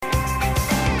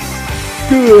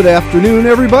Good afternoon,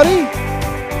 everybody.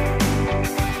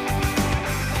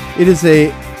 It is a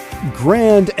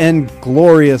grand and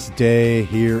glorious day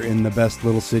here in the best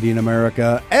little city in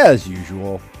America, as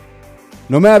usual.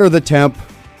 No matter the temp,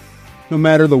 no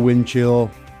matter the wind chill,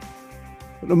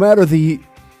 no matter the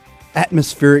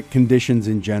atmospheric conditions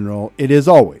in general, it is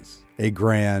always a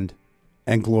grand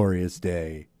and glorious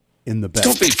day in the best.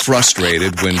 Don't be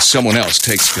frustrated when someone else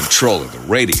takes control of the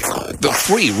radio. The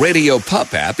free Radio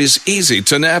Pup app is easy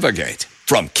to navigate.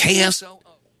 From KSO.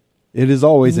 It is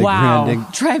always a wow. grand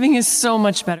and Driving is so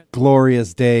much better.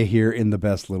 glorious day here in the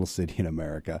best little city in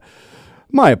America.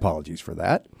 My apologies for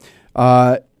that.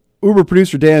 Uber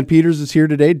producer Dan Peters is here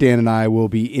today. Dan and I will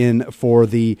be in for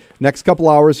the next couple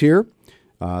hours here.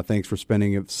 Thanks for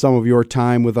spending some of your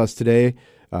time with us today.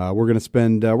 We're going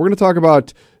to talk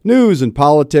about news and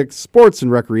politics, sports and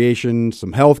recreation,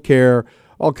 some healthcare,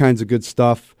 all kinds of good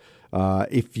stuff.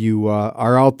 If you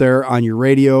are out there on your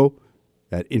radio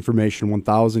at Information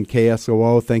 1000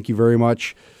 KSOO, thank you very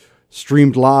much.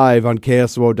 Streamed live on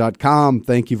KSOO.com,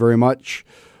 thank you very much.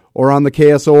 Or on the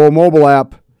KSOO mobile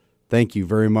app, thank you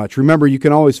very much. Remember, you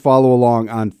can always follow along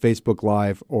on Facebook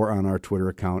Live or on our Twitter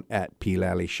account at P.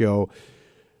 Show.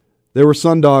 There were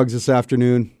Sundogs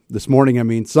this morning,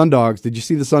 Sundogs. Did you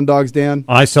see the Sundogs, Dan?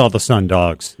 I saw the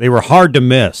Sundogs. They were hard to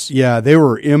miss. Yeah, they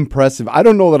were impressive. I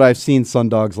don't know that I've seen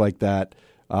Sundogs like that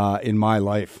in my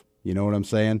life. You know what I'm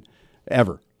saying?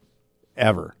 Ever.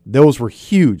 Those were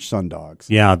huge Sundogs.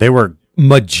 Yeah, they were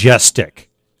majestic.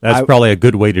 That's probably a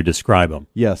good way to describe them.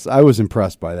 Yes, I was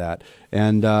impressed by that.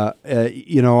 And, I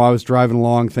was driving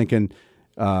along thinking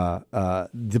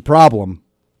the problem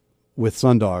with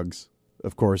Sundogs,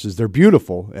 of course, is they're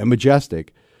beautiful and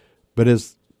majestic, but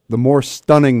as the more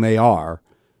stunning they are,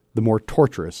 the more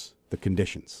torturous the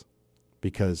conditions,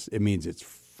 because it means it's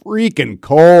freaking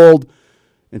cold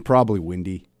and probably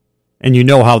windy. And you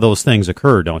know how those things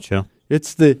occur, don't you?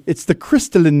 It's the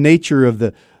crystalline nature of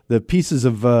the pieces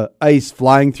of ice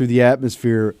flying through the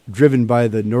atmosphere, driven by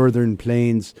the northern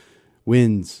plains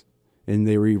winds, and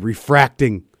they were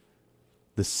refracting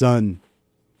the sun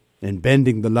and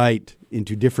bending the light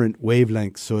into different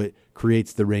wavelengths, so it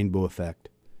creates the rainbow effect.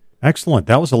 Excellent.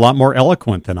 That was a lot more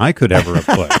eloquent than I could ever have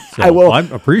put. So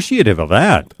I'm appreciative of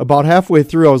that. About halfway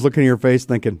through, I was looking at your face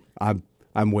thinking, I'm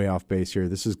way off base here.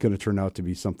 This is going to turn out to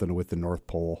be something with the North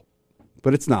Pole.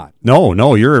 But it's not.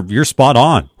 No, you're spot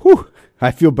on. Whew,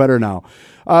 I feel better now.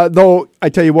 Though, I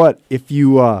tell you what, if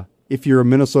you're a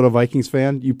Minnesota Vikings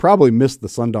fan, you probably missed the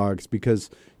Sundogs because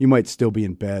you might still be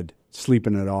in bed,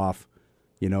 sleeping it off.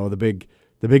 You know, the big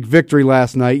victory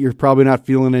last night. You're probably not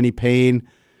feeling any pain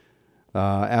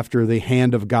after the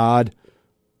hand of God,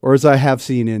 or as I have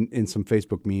seen in some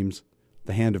Facebook memes,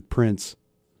 the hand of Prince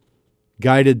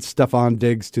guided Stephon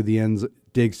Diggs to the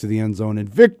end zone in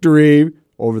victory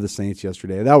over the Saints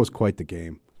yesterday. That was quite the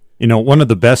game. You know, one of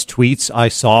the best tweets I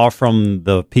saw from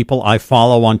the people I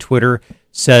follow on Twitter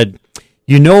said,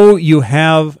 you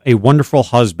have a wonderful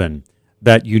husband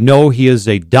that he is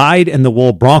a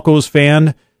dyed-in-the-wool Broncos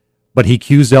fan, but he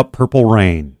cues up Purple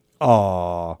Rain.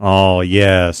 Oh,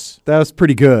 yes. That was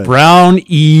pretty good. Brown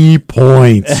E.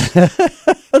 points.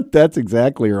 That's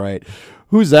exactly right.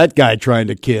 Who's that guy trying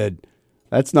to kid?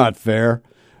 That's not fair.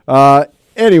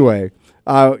 Anyway,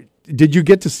 did you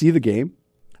get to see the game?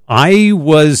 I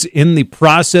was in the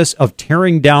process of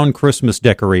tearing down Christmas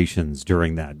decorations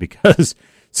during that because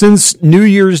since New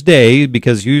Year's Day,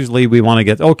 because usually we want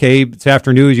to it's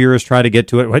after New Year's, try to get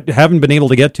to it. Haven't been able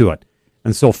to get to it.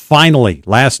 And so finally,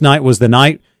 last night was the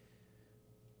night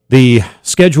the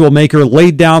schedule maker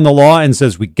laid down the law and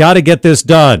says, we got to get this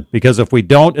done because if we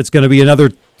don't, it's going to be another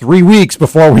 3 weeks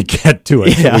before we get to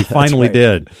it. Yeah, so we finally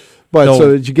did. But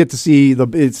so did you get to see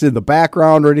it's in the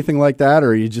background or anything like that,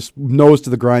 or you just nose to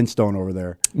the grindstone over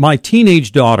there? My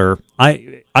teenage daughter,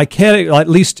 I can't, at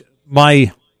least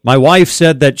my wife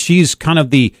said that she's kind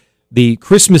of the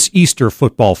Christmas Easter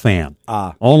football fan.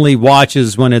 Only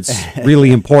watches when it's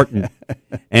really important.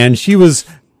 And she was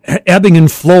ebbing and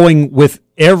flowing with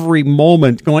every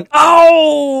moment, going,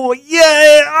 oh,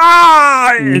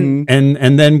 yeah, and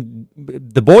then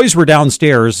the boys were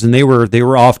downstairs, and they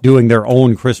were off doing their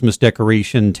own Christmas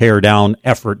decoration tear down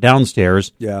effort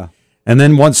downstairs. Yeah. And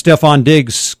then once Stephon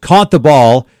Diggs caught the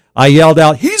ball, I yelled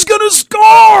out, he's going to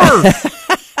score!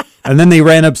 And then they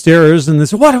ran upstairs, and they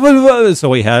said, what? So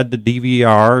we had the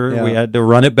DVR. Yeah. We had to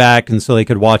run it back, and so they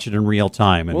could watch it in real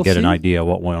time and get an idea of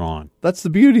what went on. That's the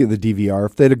beauty of the DVR.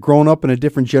 If they'd have grown up in a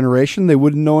different generation, they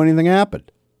wouldn't know anything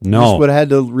happened. No. They just would have had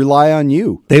to rely on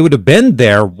you. They would have been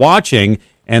there watching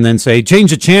and then say,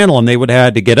 change the channel, and they would have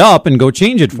had to get up and go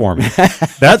change it for me.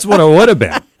 That's what it would have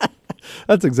been.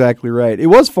 That's exactly right. It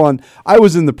was fun. I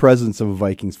was in the presence of a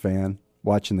Vikings fan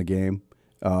watching the game.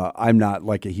 I'm not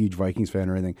like a huge Vikings fan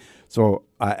or anything. So,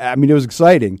 I mean, it was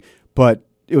exciting, but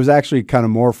it was actually kind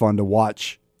of more fun to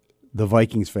watch the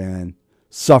Vikings fan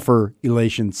suffer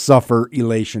elation.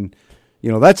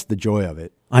 You know, that's the joy of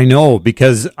it. I know,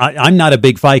 because I'm not a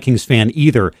big Vikings fan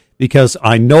either, because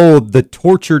I know the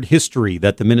tortured history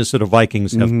that the Minnesota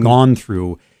Vikings have gone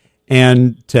through,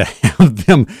 and to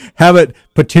have it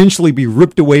potentially be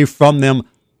ripped away from them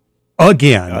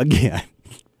again.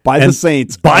 By the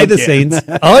Saints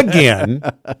again,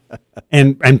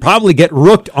 and probably get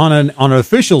rooked on an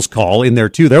official's call in there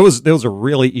too. There was a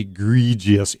really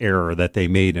egregious error that they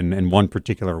made in one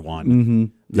particular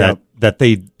one that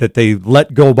they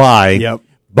let go by. Yep.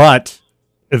 But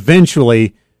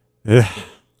eventually,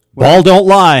 ball don't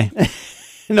lie.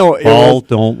 No,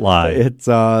 don't lie. It's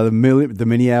the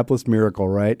Minneapolis Miracle,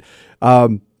 right?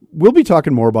 We'll be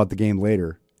talking more about the game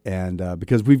later, and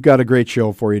because we've got a great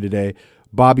show for you today.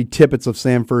 Bobby Tippett of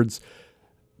Sanford's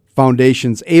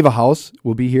Foundation's Ava House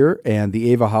will be here, and the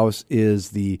Ava House is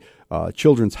the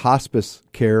children's hospice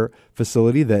care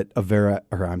facility that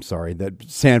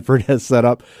Sanford has set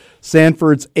up.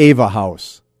 Sanford's Ava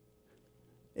House.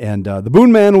 And the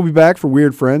Boone Man will be back for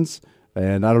Weird Friends.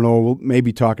 And I don't know, we'll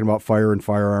maybe talking about fire and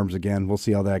firearms again. We'll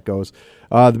see how that goes.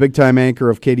 The big-time anchor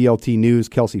of KDLT News,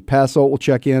 Kelsey Passo, will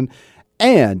check in.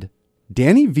 And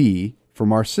Danny V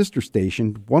from our sister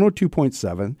station,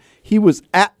 102.7, he was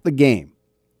at the game.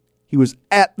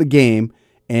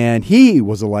 And he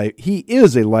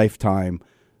is a lifetime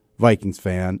Vikings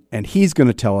fan, and he's going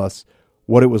to tell us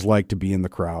what it was like to be in the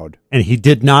crowd. And he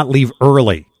did not leave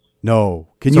early. No.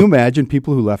 Can you imagine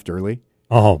people who left early?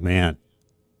 Oh, man.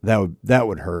 That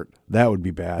would hurt. That would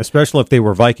be bad. Especially if they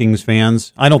were Vikings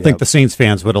fans. I don't think the Saints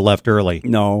fans would have left early.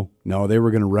 No, they were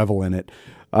going to revel in it.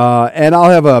 And I'll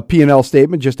have a P&L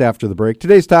statement just after the break.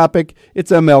 Today's topic,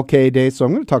 it's MLK Day, so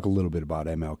I'm going to talk a little bit about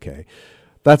MLK.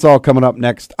 That's all coming up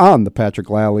next on The Patrick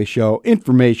Lally Show.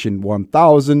 Information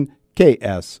 1000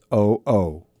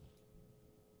 KSOO.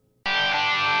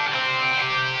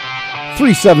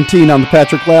 317 on The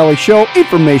Patrick Lally Show.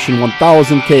 Information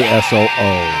 1000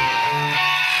 KSOO.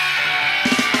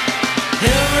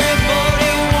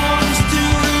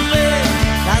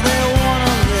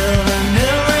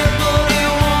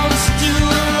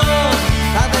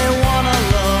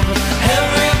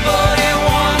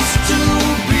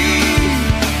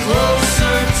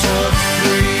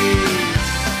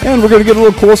 And we're going to get a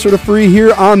little closer to free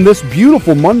here on this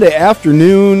beautiful Monday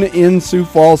afternoon in Sioux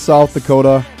Falls, South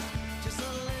Dakota.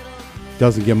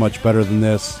 Doesn't get much better than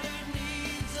this.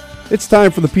 It's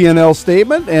time for the P&L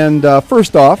statement. And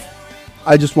first off,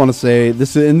 I just want to say,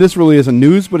 this really isn't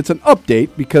news, but it's an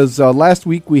update because last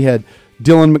week we had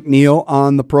Dylan McNeil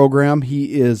on the program.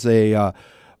 He is a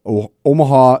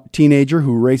Omaha teenager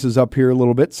who races up here a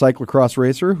little bit, cyclocross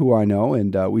racer who I know.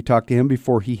 And we talked to him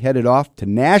before he headed off to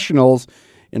Nationals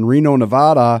in Reno,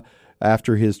 Nevada,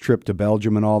 after his trip to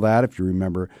Belgium and all that, if you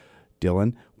remember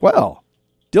Dylan. Well,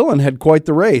 Dylan had quite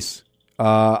the race.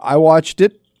 I watched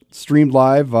it, streamed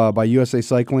live by USA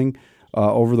Cycling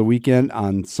over the weekend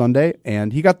on Sunday,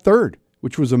 and he got third,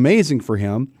 which was amazing for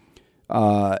him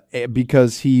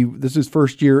because this is his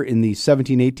first year in the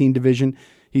 17-18 division.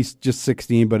 He's just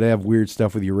 16, but I have weird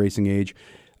stuff with your racing age.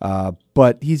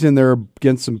 But he's in there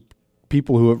against some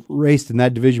people who have raced in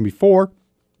that division before.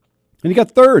 And he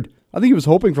got third. I think he was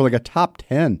hoping for like a top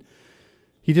 10.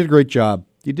 He did a great job.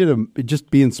 He did just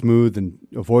being smooth and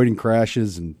avoiding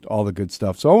crashes and all the good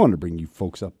stuff. So I wanted to bring you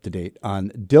folks up to date on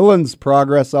Dylan's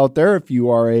progress out there. If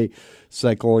you are a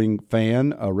cycling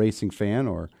fan, a racing fan,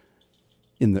 or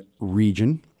in the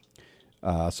region.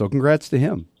 So congrats to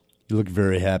him. You look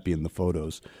very happy in the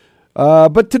photos.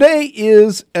 But today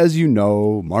is, as you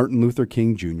know, Martin Luther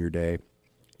King Jr. Day,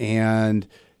 and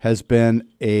has been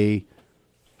a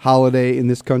holiday in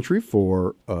this country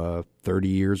for 30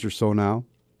 years or so now.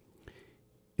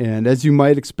 And as you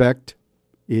might expect,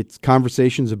 it's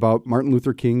conversations about Martin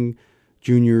Luther King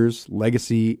Jr.'s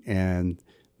legacy and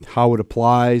how it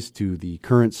applies to the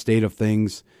current state of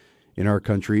things in our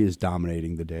country is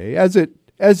dominating the day, as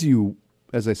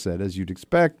I said, as you'd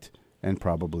expect, and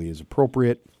probably is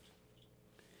appropriate,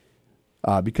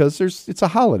 because it's a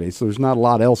holiday, so there's not a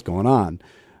lot else going on.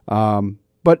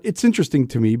 But it's interesting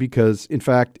to me because, in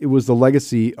fact, it was the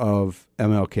legacy of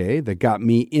MLK that got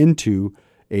me into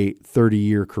a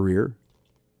 30-year career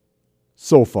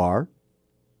so far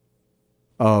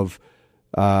of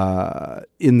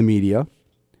in the media.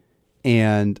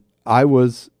 And I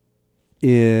was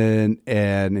in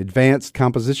an advanced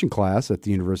composition class at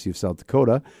the University of South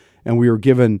Dakota, and we were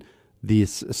given the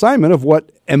assignment of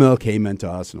what MLK meant to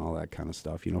us and all that kind of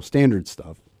stuff, standard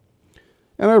stuff.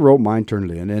 And I wrote mine, turned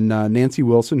it in. And Nancy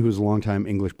Wilson, who's a longtime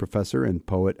English professor and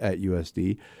poet at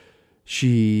USD,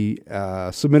 she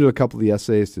submitted a couple of the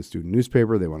essays to the student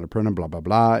newspaper. They wanted to print them, blah, blah,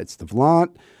 blah. It's the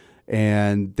Volant.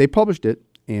 And they published it.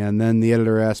 And then the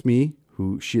editor asked me,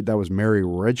 that was Mary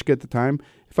Rejka at the time,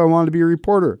 if I wanted to be a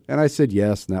reporter. And I said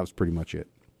yes, and that was pretty much it.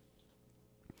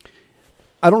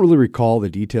 I don't really recall the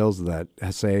details of that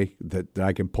essay that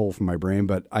I can pull from my brain,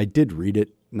 but I did read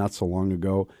it not so long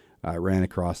ago. I ran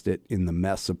across it in the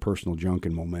mess of personal junk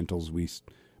and mementos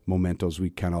we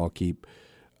kind of all keep.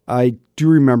 I do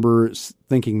remember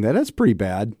thinking that's pretty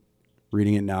bad.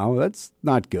 Reading it now, that's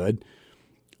not good.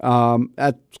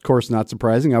 That's, of course, not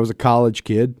surprising. I was a college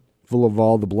kid, full of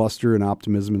all the bluster and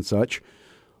optimism and such.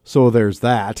 So there's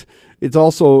that. It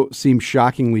also seems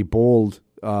shockingly bold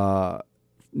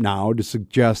now to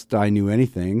suggest I knew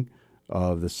anything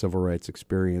of the civil rights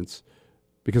experience,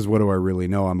 because what do I really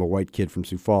know? I'm a white kid from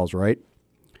Sioux Falls, right?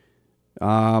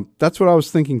 That's what I was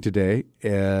thinking today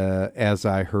as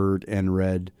I heard and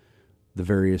read the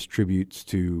various tributes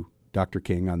to Dr.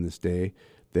 King on this day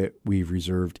that we've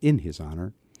reserved in his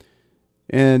honor.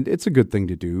 And it's a good thing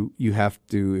to do. You have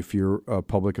to, if you're a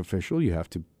public official, you have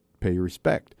to pay your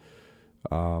respect.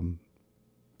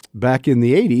 Back in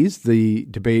the 80s, the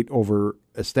debate over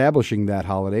establishing that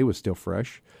holiday was still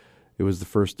fresh. It was the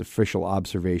first official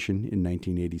observation in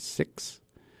 1986.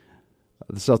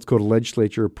 The South Dakota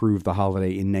legislature approved the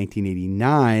holiday in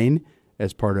 1989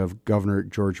 as part of Governor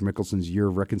George Mickelson's Year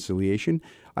of Reconciliation.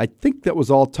 I think that was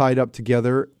all tied up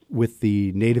together with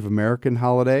the Native American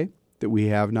holiday that we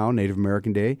have now, Native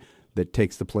American Day, that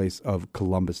takes the place of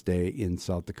Columbus Day in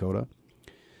South Dakota.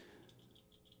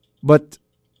 But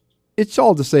it's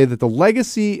all to say that the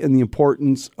legacy and the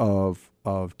importance of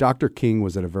Dr. King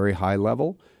was at a very high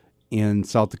level. In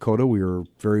South Dakota, we were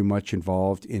very much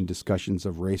involved in discussions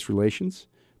of race relations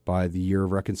by the Year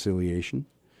of Reconciliation.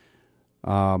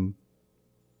 The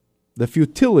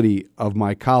futility of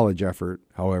my college effort,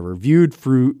 however, viewed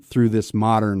through this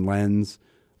modern lens,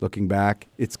 looking back,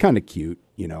 it's kind of cute,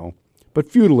 but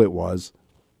futile it was.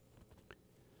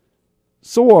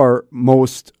 So are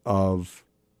most of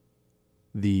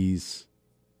these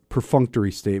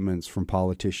perfunctory statements from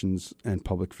politicians and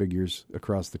public figures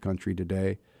across the country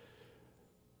today.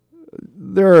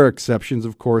 There are exceptions,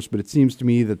 of course, but it seems to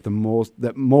me that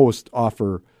most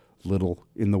offer little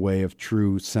in the way of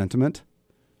true sentiment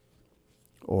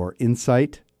or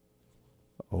insight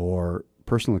or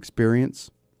personal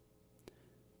experience.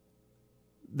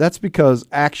 That's because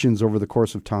actions over the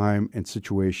course of time and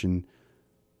situation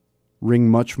ring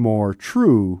much more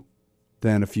true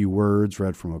than a few words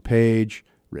read from a page,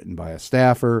 written by a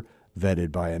staffer,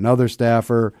 vetted by another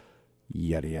staffer,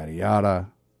 yada, yada,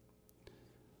 yada.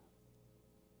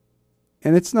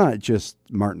 And it's not just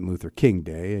Martin Luther King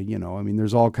Day,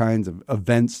 there's all kinds of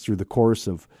events through the course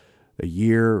of a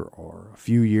year or a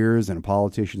few years in a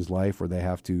politician's life where they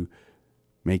have to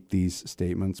make these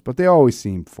statements, but they always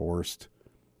seem forced.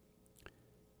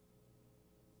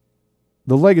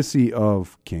 The legacy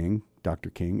of King, Dr.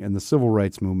 King, and the civil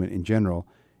rights movement in general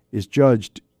is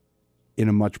judged in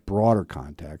a much broader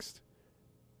context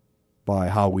by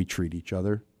how we treat each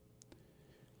other.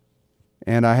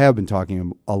 And I have been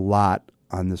talking a lot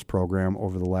on this program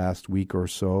over the last week or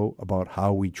so about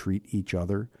how we treat each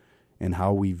other and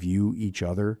how we view each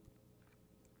other.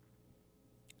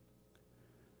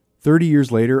 30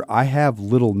 years later, I have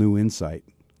little new insight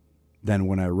than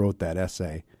when I wrote that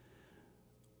essay,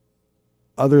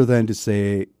 other than to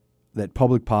say that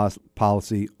public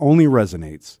policy only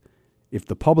resonates if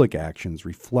the public actions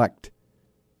reflect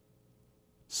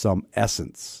some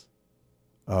essence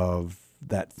of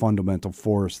that fundamental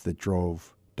force that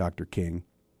drove Dr. King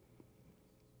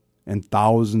and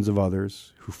thousands of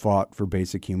others who fought for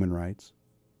basic human rights.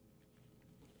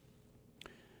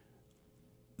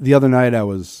 The other night I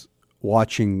was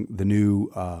watching the new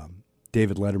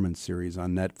David Letterman series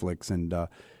on Netflix, and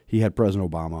he had President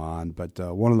Obama on, but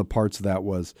one of the parts of that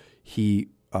was he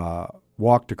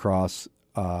walked across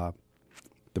the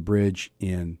bridge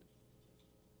in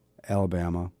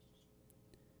Alabama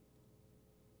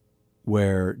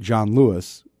where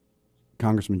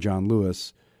Congressman John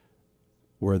Lewis,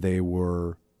 where they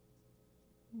were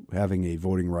having a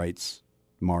voting rights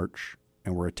march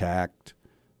and were attacked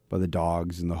by the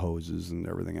dogs and the hoses and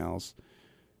everything else.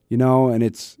 And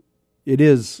it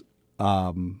is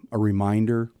a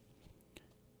reminder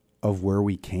of where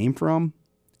we came from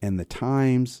and the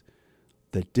times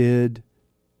that did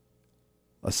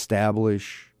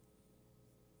establish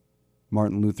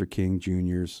Martin Luther King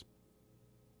Jr.'s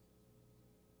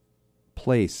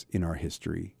place in our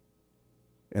history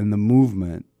and the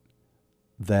movement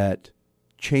that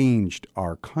changed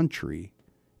our country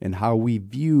and how we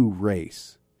view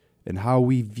race and how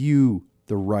we view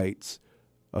the rights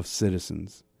of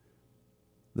citizens,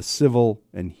 the civil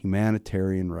and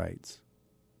humanitarian rights,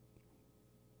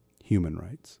 human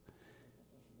rights.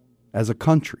 As a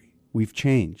country, we've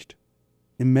changed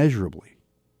immeasurably.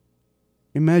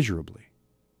 Immeasurably.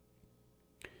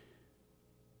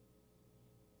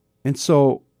 And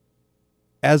so,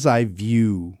 as I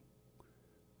view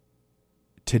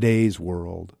today's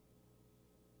world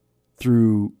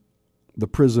through the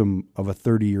prism of a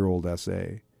 30-year-old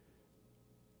essay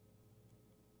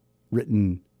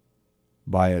written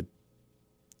by a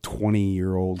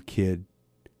 20-year-old kid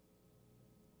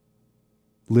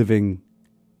living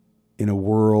in a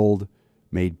world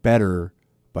made better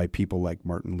by people like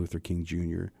Martin Luther King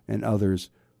Jr. and others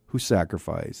who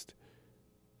sacrificed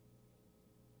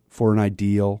for an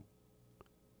ideal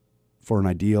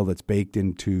that's baked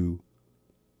into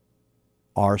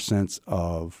our sense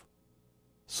of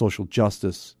social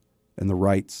justice and the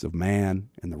rights of man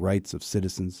and the rights of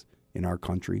citizens in our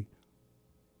country,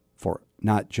 for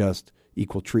not just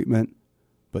equal treatment,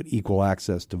 but equal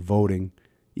access to voting,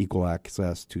 equal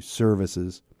access to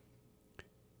services,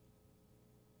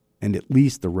 and at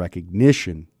least the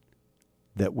recognition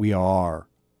that we are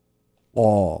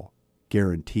all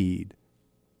guaranteed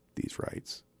these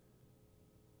rights.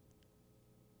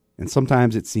 And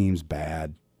sometimes it seems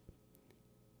bad.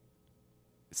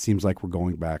 It seems like we're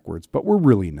going backwards, but we're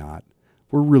really not.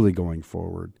 We're really going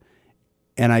forward.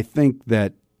 And I think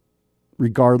that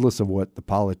regardless of what the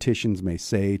politicians may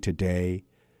say today,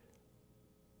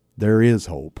 there is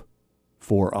hope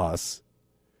for us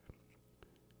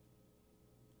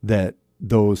that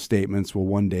those statements will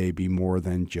one day be more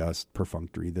than just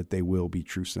perfunctory, that they will be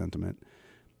true sentiment.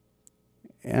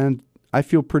 And I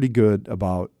feel pretty good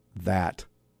about that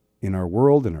in our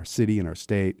world, in our city, in our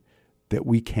state, that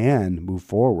we can move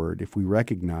forward if we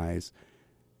recognize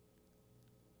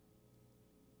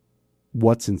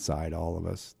what's inside all of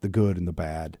us, the good and the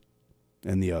bad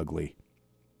and the ugly.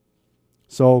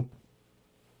 So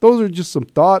those are just some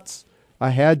thoughts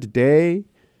I had today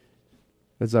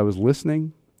as I was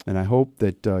listening, and I hope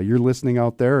that you're listening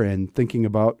out there and thinking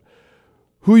about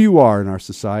who you are in our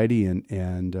society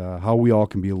and how we all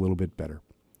can be a little bit better.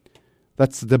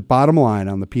 That's the bottom line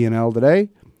on the P&L today.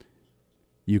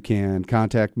 You can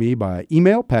contact me by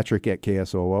email,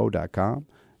 patrick@ksoo.com.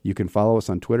 You can follow us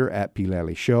on Twitter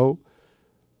 @PLallyShow.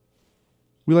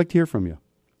 We like to hear from you.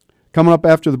 Coming up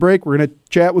after the break, we're going to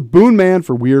chat with Boone Man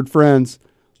for Weird Friends.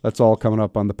 That's all coming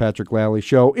up on the Patrick Lally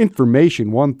Show.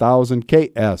 Information 1000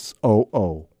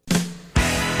 KSOO.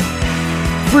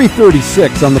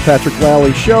 336 on the Patrick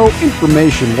Lally Show.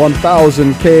 Information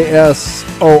 1000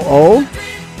 KSOO.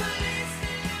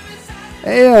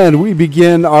 And we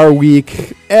begin our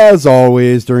week, as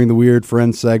always, during the Weird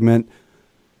Friends segment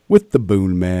with the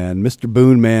Boone Man. Mr.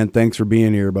 Boone Man, thanks for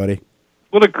being here, buddy.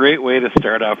 What a great way to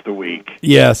start off the week.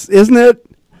 Yes, isn't it?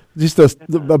 Just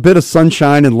a bit of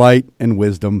sunshine and light and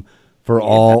wisdom for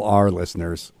all our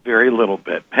listeners. Very little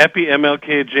bit. Happy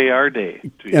MLK-JR Day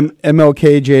to you.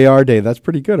 MLK-JR Day. That's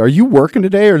pretty good. Are you working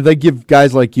today, or do they give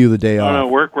guys like you the day off? No,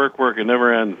 work. It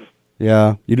never ends.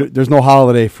 Yeah, there's no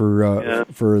holiday for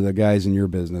the guys in your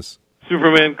business.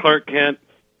 Superman, Clark Kent.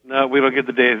 No, we don't get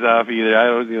the days off either.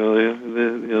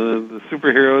 The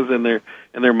superheroes and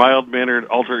their mild-mannered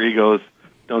alter egos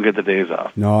don't get the days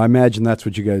off. No, I imagine that's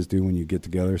what you guys do when you get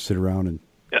together, sit around and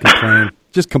complain.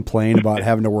 Just complain about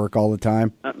having to work all the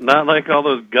time. Not like all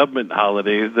those government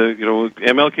holidays.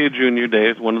 MLK Jr. Day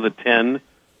is one of the 10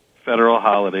 federal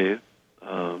holidays.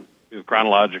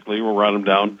 Chronologically, we'll run them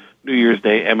down. New Year's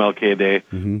Day, MLK Day,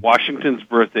 Washington's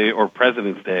birthday, or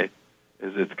President's Day,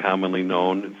 as it's commonly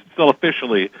known. It's still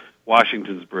officially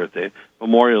Washington's birthday.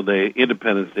 Memorial Day,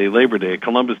 Independence Day, Labor Day,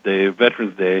 Columbus Day,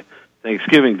 Veterans Day,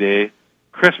 Thanksgiving Day,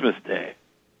 Christmas Day.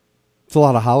 It's a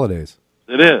lot of holidays.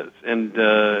 It is. And,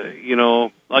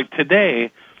 like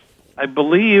today, I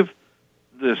believe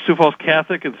the Sioux Falls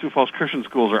Catholic and Sioux Falls Christian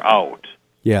schools are out.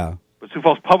 Yeah. But Sioux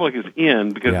Falls Public is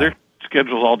in because their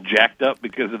schedule's all jacked up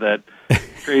because of that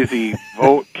crazy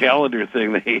vote calendar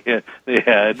thing they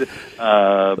had.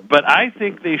 But I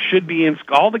think they should be in.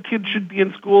 All the kids should be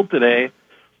in school today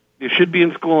They should be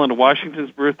in school on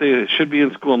Washington's birthday. They should be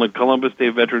in school on Columbus Day,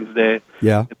 Veterans Day.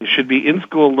 Yeah. They should be in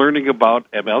school learning about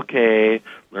MLK,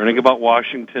 learning about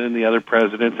Washington and the other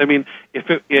presidents. I mean, if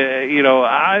it,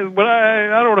 I don't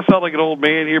want to sound like an old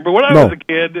man here, but when I was a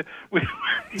kid,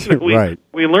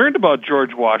 we learned about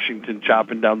George Washington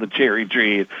chopping down the cherry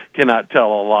tree, cannot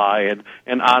tell a lie,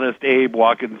 and Honest Abe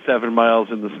walking 7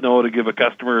 miles in the snow to give a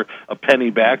customer a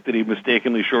penny back that he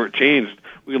mistakenly shortchanged.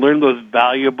 We learned those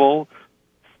valuable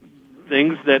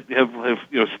things that have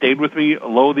stayed with me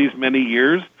low these many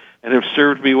years and have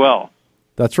served me well.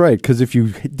 That's right, because if you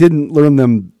didn't learn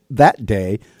them that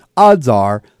day, odds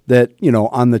are that,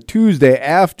 on the Tuesday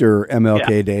after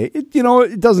MLK Day, it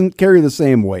doesn't carry the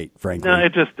same weight, frankly. No,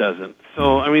 it just doesn't.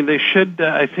 So, I mean, they should,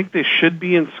 I think they should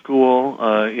be in school,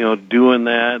 doing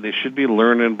that. They should be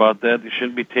learning about that. They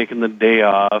shouldn't be taking the day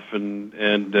off and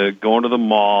going to the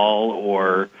mall,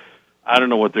 or I don't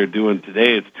know what they're doing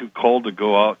today. It's too cold to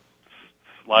go out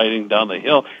sliding down the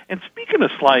hill. And speaking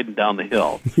of sliding down the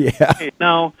hill,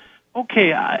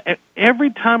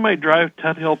 every time I drive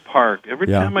Tuthill Park, every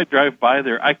time I drive by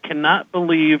there, I cannot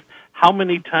believe how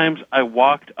many times I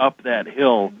walked up that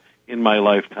hill in my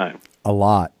lifetime. A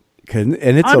lot. And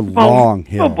it's a long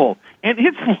hill. And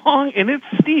it's long and it's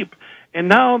steep. And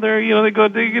now they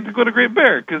get to go to Great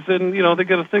Bear, because then, they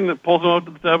get a thing that pulls them up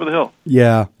to the top of the hill.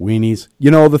 Yeah, weenies.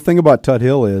 The thing about Tut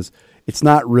Hill is it's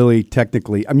not really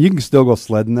technically, I mean, you can still go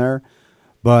sledding there,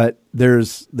 but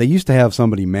they used to have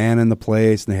somebody manning the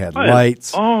place, and they had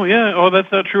lights. Oh, yeah. Oh,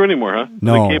 that's not true anymore, huh?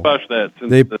 No. They kibosh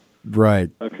that. Right.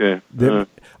 Okay.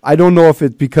 I don't know if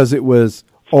it's because it was,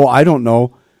 I don't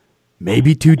know,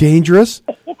 maybe too dangerous.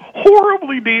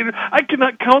 Horribly dangerous. I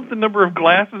cannot count the number of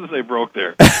glasses they broke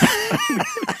there.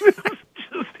 It was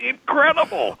just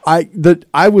incredible.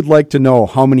 I would like to know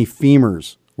how many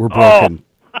femurs were broken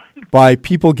by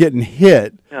people getting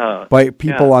hit by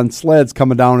people on sleds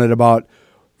coming down at about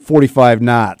 45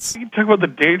 knots. You talk about the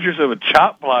dangers of a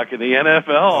chop block in the NFL.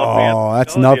 Oh, man,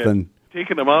 that's nothing.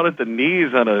 Taking them out at the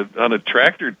knees on a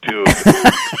tractor tube.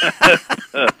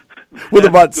 With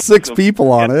about 6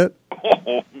 people on it.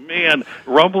 Oh, man,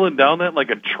 rumbling down that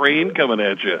like a train coming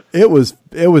at you. It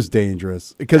was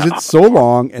dangerous because it's so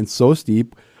long and so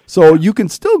steep. So you can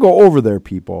still go over there,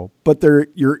 people, but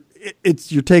you're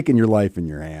taking your life in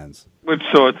your hands.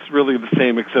 So it's really the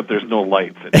same, except there's no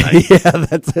lights at night. Yeah,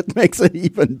 it makes it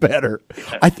even better.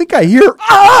 I think I hear.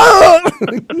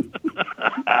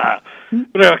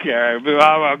 But okay,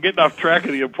 all right. I'm getting off track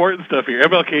of the important stuff here.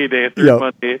 MLK Day,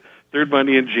 third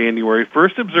Monday in January.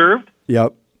 First observed.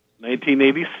 Yep.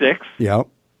 1986. Yep.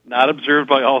 Not observed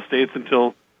by all states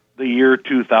until the year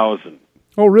 2000.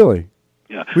 Oh, really?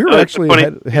 Yeah. We were actually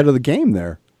ahead of the game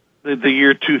there. The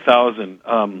year 2000.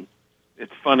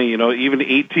 It's funny, even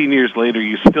 18 years later,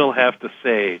 you still have to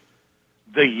say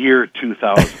the year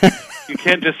 2000. You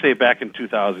can't just say back in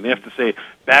 2000. You have to say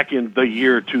back in the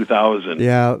year 2000.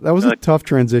 Yeah, that was a tough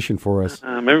transition for us.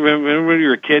 Remember when you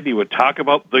were a kid, you would talk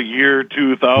about the year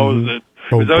 2000. Mm-hmm.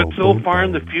 Because it's so far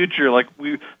in the future. Like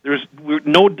there's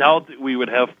no doubt that we would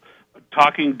have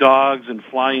talking dogs and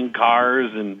flying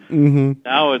cars, and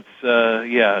now it's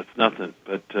it's nothing.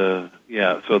 But so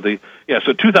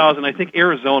 2000. I think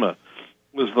Arizona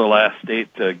was the last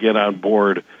state to get on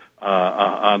board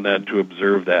on that, to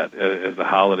observe that as a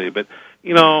holiday. But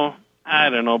I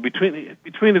don't know. Between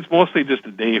it's mostly just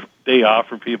a day off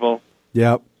for people.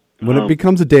 Yep. When it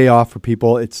becomes a day off for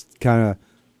people, it's kind of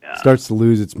starts to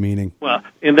lose its meaning. Well,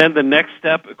 and then the next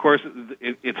step, of course,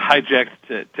 it's hijacked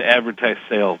to advertise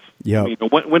sales. Yeah.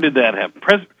 When did that happen?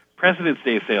 President's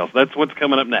Day sales. That's what's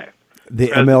coming up next. The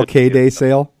MLK Day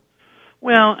sale?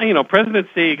 Well,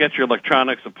 President's Day, you got your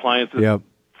electronics, appliances,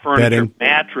 furniture, bedding.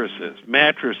 Mattresses.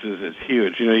 Mattresses is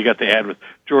huge. You got the ad with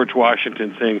George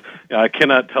Washington saying, I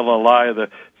cannot tell a lie, the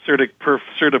Certic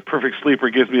Perfect Sleeper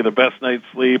gives me the best night's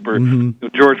sleep, or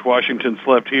George Washington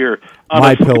slept here on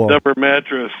My a Pillow. Number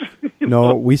mattress.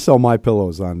 No, we sell My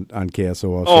Pillows on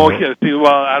KSOO. Oh, yeah. See,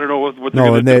 well, I don't know what they're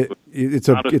going to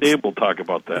do. We'll talk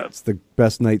about that. It's the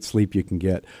best night's sleep you can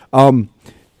get.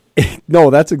 No,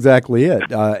 that's exactly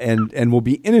it. And we'll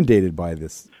be inundated by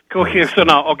this. Okay,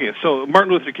 so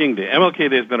Martin Luther King Day. MLK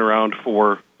Day has been around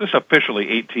for, this officially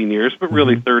 18 years, but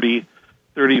really 32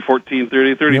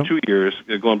 years,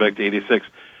 going back to 86.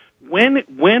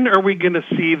 When are we going to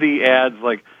see the ads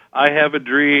like, I have a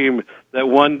dream that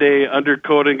one day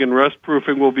undercoating and rust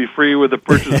proofing will be free with the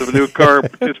purchase of a new car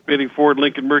participating Ford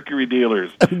Lincoln Mercury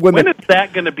dealers? When is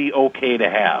that going to be okay to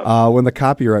have? When the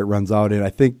copyright runs out in, I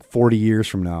think, 40 years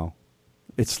from now.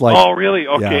 It's like... Oh, really?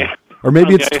 Okay. Yeah. or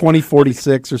maybe it's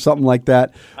 2046 or something like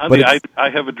that. On But the it's- I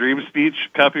Have a Dream speech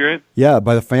copyright? yeah,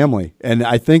 by the family. And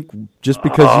I think just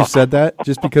because you said that,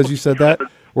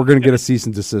 we're going to get a cease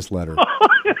and desist letter.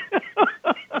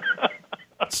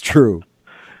 It's true.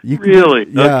 You can- Really?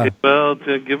 Yeah. Okay, well,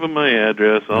 give him my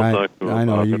address. I'll talk to him. I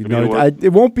know. about You it. know, what? it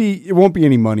won't be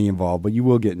any money involved, but you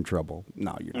will get in trouble.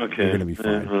 No, you're not. Okay. You're going to be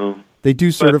fine. Well, They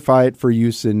do certify it for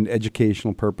use in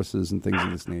educational purposes and things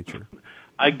of this nature.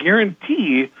 I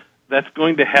guarantee that's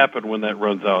going to happen when that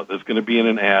runs out. That's going to be in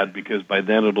an ad because by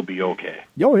then it'll be okay.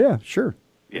 Oh yeah, sure.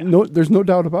 Yeah. No, there's no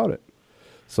doubt about it.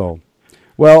 So,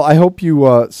 well, I hope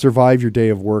you survive your day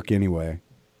of work anyway.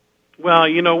 Well,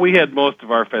 we had most of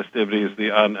our festivities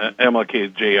on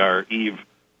MLK JR Eve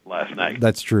last night.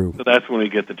 That's true. So that's when we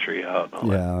get the tree out. And all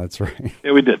that. Yeah, that's right.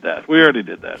 Yeah, we did that. We already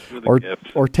did that with the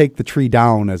gift. Or take the tree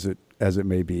down as it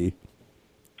may be.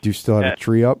 Do you still have Yeah. a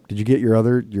tree up? Did you get your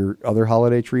other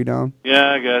holiday tree down?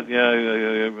 Yeah,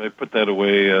 I put that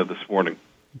away this morning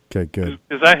Okay, good.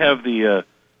 because I have the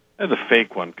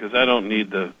fake one because I don't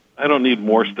need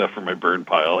more stuff for my burn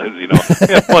pile. As you know,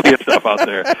 I have plenty of stuff out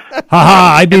there. Ha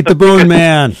ha! I beat the Boone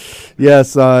man.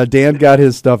 Yes, Dan got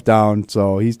his stuff down,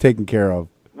 so he's taken care of.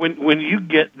 When you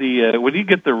get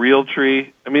the real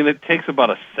tree, I mean, it takes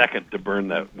about a second to burn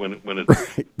that when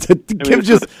it's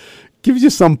It gives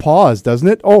you some pause, doesn't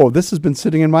it? Oh, this has been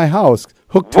sitting in my house,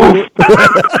 hooked to it.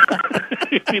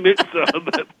 I mean,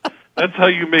 that's how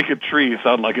you make a tree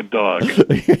sound like a dog.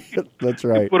 That's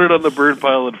right. Put it on the burn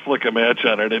pile and flick a match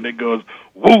on it, and it goes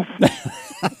woof.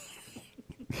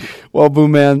 Well,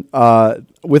 Boom Man,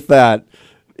 with that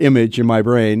image in my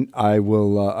brain, I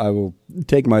will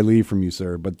take my leave from you,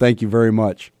 sir. But thank you very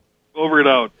much. Over and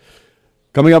out.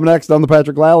 Coming up next on the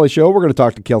Patrick Lally Show, we're going to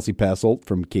talk to Kelsey Passolt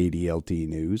from KDLT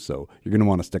News, so you're going to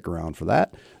want to stick around for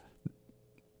that.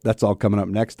 That's all coming up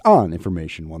next on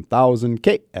Information 1000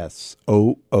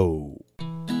 KSOO.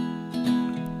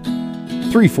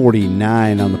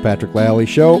 349 on the Patrick Lally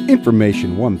Show,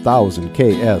 Information 1000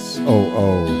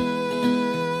 KSOO.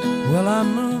 Well, I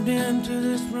moved into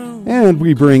this room. And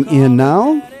we bring in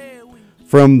now,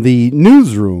 from the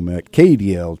newsroom at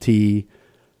KDLT,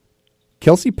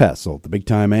 Kelsey Passolt, the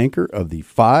big-time anchor of the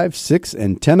 5, 6,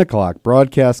 and 10 o'clock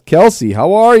broadcast. Kelsey,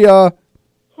 how are you?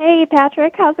 Hey,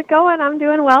 Patrick. How's it going? I'm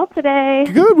doing well today.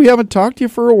 Good. We haven't talked to you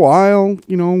for a while.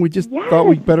 We just thought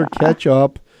we'd better catch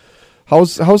up.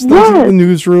 How's things in the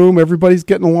newsroom? Everybody's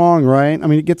getting along, right? I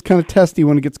mean, it gets kind of testy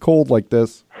when it gets cold like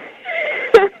this.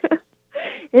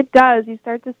 It does. You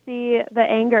start to see the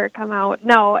anger come out.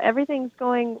 No, everything's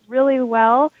going really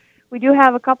well. We do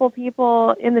have a couple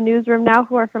people in the newsroom now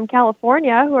who are from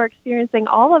California who are experiencing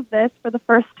all of this for the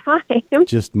first time.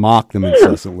 Just mock them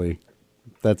incessantly.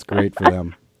 That's great for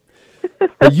them.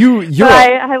 But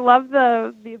I love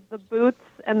the boots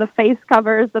and the face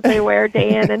covers that they wear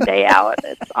day in and day out.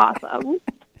 It's awesome.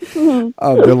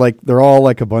 They're all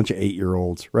like a bunch of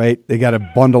 8-year-olds, right? They got to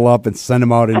bundle up and send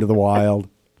them out into the wild.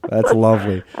 That's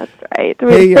lovely. That's right.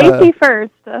 Hey, safety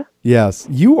first. Yes,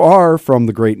 you are from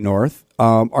the Great North.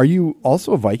 Are you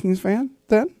also a Vikings fan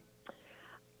then?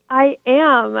 I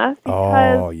am,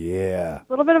 because yeah. a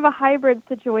little bit of a hybrid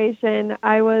situation.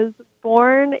 I was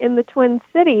born in the Twin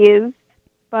Cities,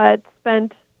 but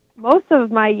spent most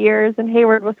of my years in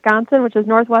Hayward, Wisconsin, which is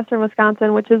northwestern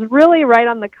Wisconsin, which is really right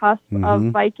on the cusp of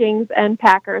Vikings and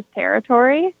Packers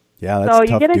territory. Yeah, that's so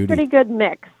tough you get duty. a pretty good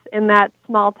mix in that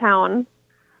small town.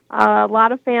 A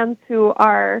lot of fans who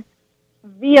are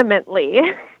vehemently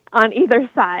on either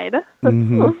side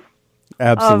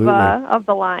Absolutely. of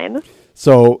the line.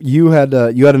 So you had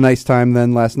a nice time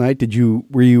then last night. You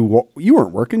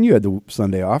weren't working? You had the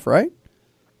Sunday off, right?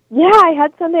 Yeah, I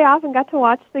had Sunday off and got to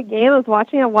watch the game. I was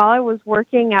watching it while I was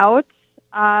working out,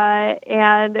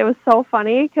 and it was so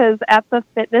funny because at the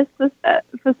fitness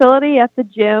facility, at the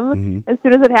gym, as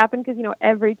soon as it happened, because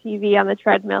every TV on the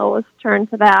treadmill was turned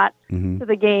to that, to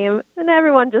the game, and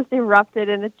everyone just erupted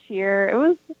in a cheer. It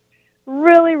was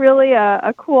really, really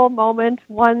a cool moment,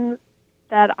 one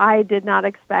that I did not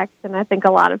expect, and I think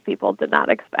a lot of people did not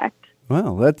expect.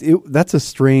 Well, that's a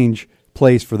strange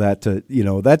place for that to,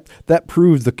 that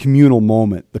proves the communal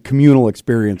moment, the communal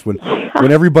experience when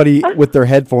everybody with their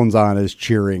headphones on is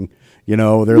cheering. They're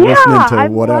listening to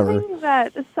whatever. I'm loving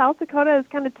that South Dakota has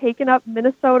kind of taken up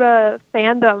Minnesota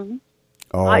fandom,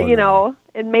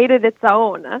 and made it its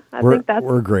own.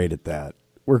 We're great at that.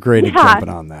 We're great at jumping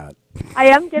on that. I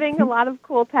am getting a lot of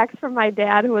cool texts from my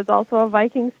dad, who is also a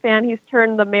Vikings fan. He's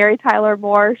turned the Mary Tyler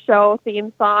Moore Show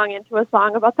theme song into a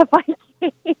song about the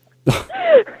Vikings.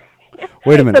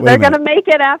 Wait a minute. So they're going to make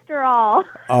it after all.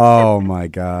 Oh, my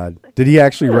God. Did he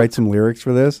actually write some lyrics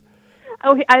for this?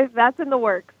 Oh, that's in the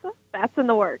works. that's in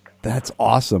the works. That's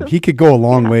awesome. He could go a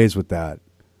long ways with that.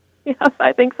 Yes,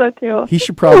 I think so too. He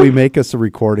should probably make us a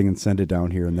recording and send it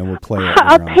down here, and then we'll play it.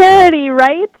 A parody,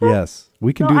 right? Yes,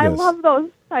 we can So do I this. love those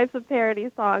types of parody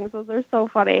songs. Those are so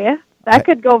funny. That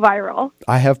could go viral.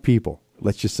 I have people.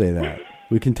 Let's just say that.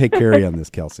 We can take Carrie on this,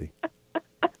 Kelsey.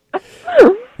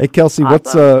 Hey, Kelsey,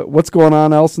 Awesome. what's going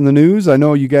on else in the news? I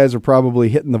know you guys are probably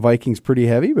hitting the Vikings pretty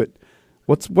heavy, but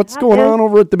what's going on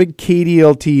over at the big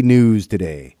KDLT news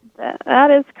today? That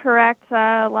is correct.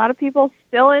 A lot of people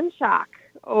still in shock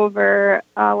over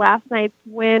last night's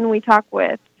win. We talked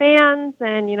with fans,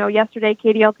 and yesterday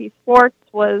KDLT Sports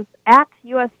was at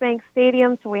US Bank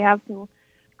Stadium, so we have some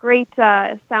great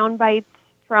sound bites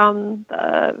from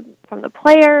the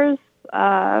players,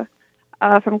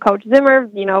 from Coach Zimmer.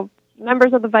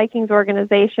 Members of the Vikings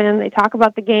organization. They talk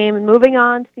about the game and moving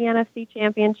on to the NFC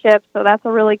Championship. So that's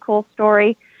a really cool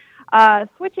story.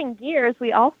 Switching gears,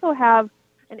 we also have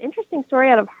an interesting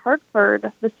story out of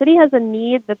Hartford. The city has a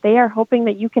need that they are hoping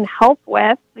that you can help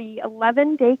with. The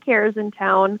 11 daycares in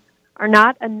town are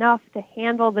not enough to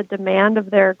handle the demand of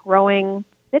their growing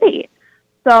city.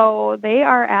 So they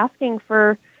are asking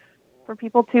for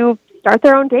people to start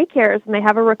their own daycares, and they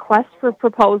have a request for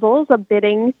proposals, a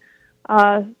bidding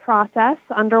process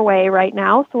underway right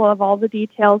now. So we'll have all the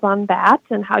details on that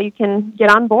and how you can get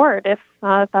on board if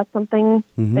that's something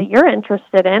that you're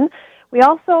interested in. We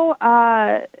also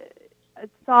saw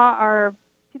our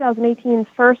 2018's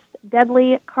first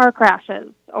deadly car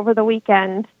crashes over the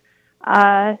weekend.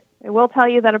 I will tell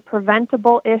you that a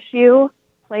preventable issue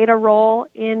played a role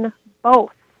in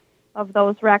both of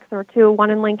those wrecks. There were two, one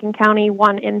in Lincoln County,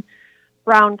 one in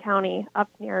Brown County up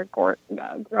near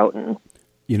Groton.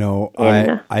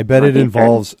 I bet it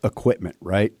involves equipment,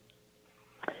 right?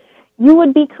 You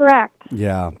would be correct.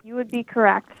 Yeah. You would be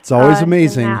correct. It's always in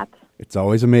amazing. that. It's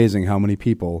always amazing how many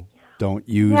people don't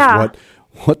use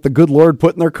what the good Lord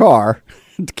put in their car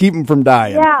to keep them from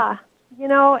dying. Yeah.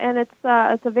 And it's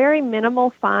a very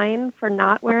minimal fine for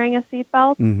not wearing a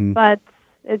seatbelt, but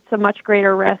it's a much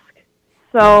greater risk.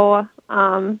 So,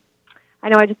 I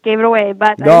know I just gave it away,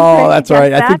 but no, that's all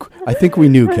right. I think we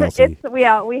knew, Kelsey. We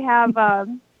have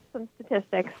some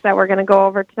statistics that we're going to go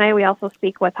over tonight. We also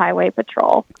speak with Highway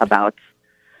Patrol about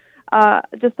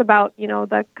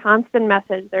the constant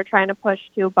message they're trying to push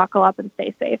to buckle up and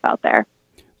stay safe out there.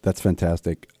 That's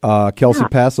fantastic. Kelsey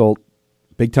Passolt,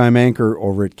 big-time anchor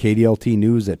over at KDLT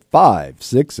News at 5,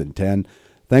 6, and 10.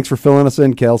 Thanks for filling us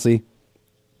in, Kelsey.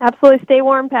 Absolutely. Stay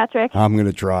warm, Patrick. I'm going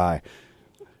to try.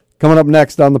 Coming up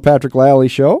next on the Patrick Lally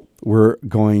Show, we're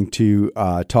going to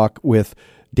talk with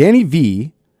Danny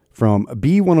V from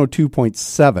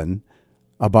B102.7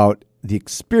 about the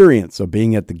experience of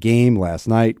being at the game last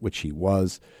night, which he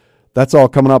was. That's all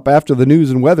coming up after the news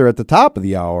and weather at the top of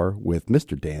the hour with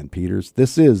Mr. Dan Peters.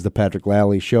 This is the Patrick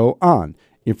Lally Show on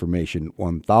Information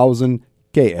 1000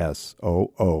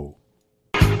 KSOO.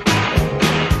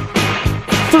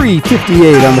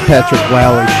 3:58 on the Patrick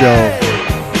Lally Show.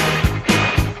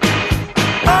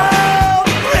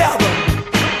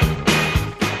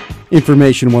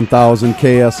 Information 1000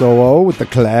 KSOO with the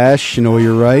Clash. You know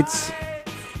your rights.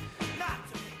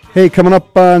 Hey, coming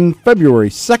up on February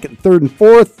 2nd, 3rd, and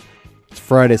 4th, it's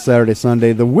Friday, Saturday,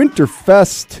 Sunday, the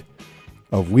Winterfest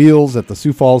of Wheels at the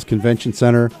Sioux Falls Convention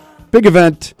Center. Big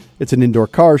event. It's an indoor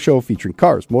car show featuring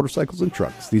cars, motorcycles, and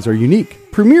trucks. These are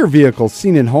unique, premier vehicles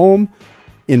seen in home,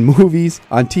 in movies,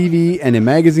 on TV, and in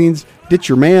magazines. Ditch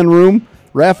Your Man Room,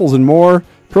 raffles, and more.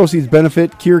 Proceeds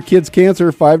benefit Cure Kids Cancer,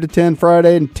 5 to 10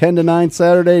 Friday and 10 to 9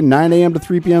 Saturday, 9 a.m. to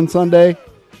 3 p.m. Sunday.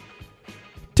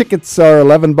 Tickets are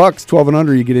 $11, 12 and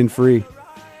under, you get in free.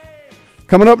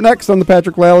 Coming up next on the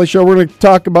Patrick Lally Show, we're going to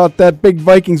talk about that big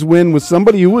Vikings win with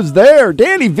somebody who was there,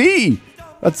 Danny V.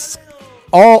 That's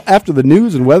all after the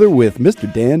news and weather with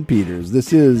Mr. Dan Peters.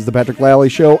 This is the Patrick Lally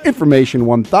Show, Information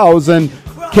 1000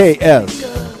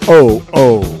 KSOO.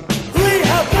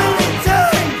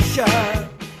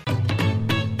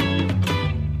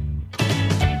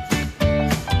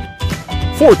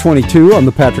 422 on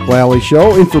the Patrick Lally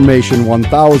Show, Information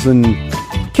 1000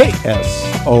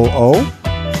 KSOO.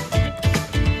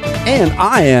 And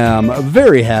I am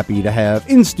very happy to have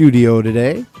in studio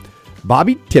today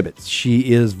Bobby Tibbetts.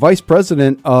 She is Vice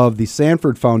President of the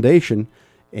Sanford Foundation.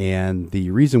 And the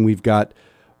reason we've got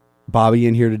Bobby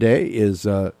in here today is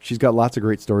she's got lots of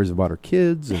great stories about her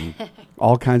kids and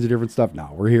all kinds of different stuff.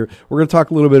 Now, we're here. We're going to talk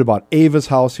a little bit about Ava's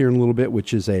House here in a little bit,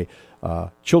 which is a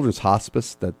children's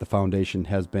hospice that the foundation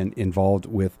has been involved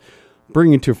with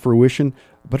bringing to fruition.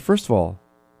 But first of all,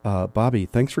 Bobby,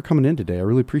 thanks for coming in today. I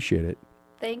really appreciate it.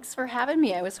 Thanks for having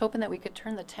me. I was hoping that we could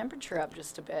turn the temperature up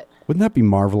just a bit. Wouldn't that be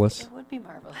marvelous? It would be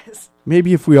marvelous.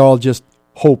 Maybe if we all just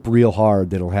hope real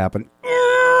hard that it'll happen.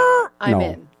 I'm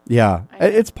in. Yeah,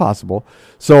 it's possible.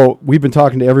 So we've been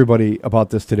talking to everybody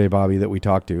about this today, Bobby, that we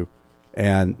talked to.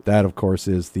 And that, of course,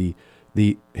 is the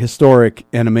historic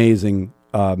and amazing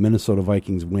Minnesota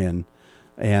Vikings win.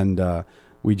 And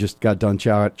we just got done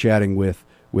chatting with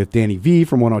Danny V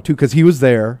from 102 because he was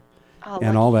there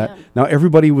and all that. Him. Now,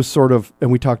 everybody was sort of,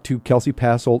 and we talked to Kelsey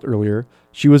Passolt earlier.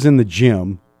 She was in the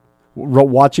gym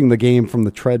watching the game from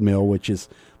the treadmill,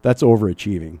 that's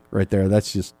overachieving right there.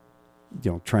 That's just,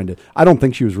 trying to, I don't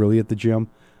think she was really at the gym.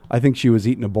 I think she was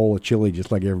eating a bowl of chili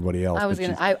just like everybody else. I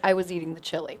was eating the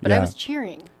chili, but I was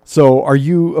cheering. So are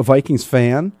you a Vikings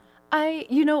fan?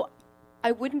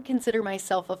 I wouldn't consider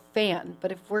myself a fan,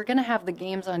 but if we're going to have the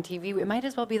games on TV, it might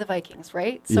as well be the Vikings,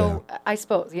 right? So I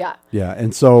suppose, yeah. Yeah,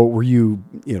 and so were you,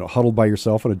 huddled by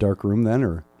yourself in a dark room then,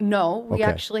 or? No, we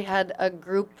actually had a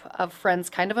group of friends,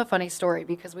 kind of a funny story,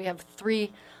 because we have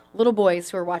 3 little boys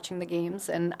who are watching the games,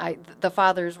 and the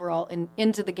fathers were all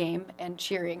into the game and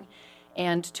cheering.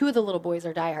 And 2 of the little boys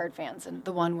are diehard fans, and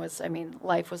the one was,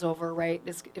 life was over, right?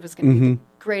 It was going to be the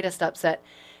greatest upset.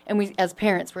 And we, as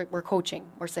parents, we're coaching.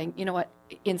 We're saying, you know what,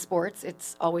 in sports,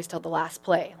 it's always till the last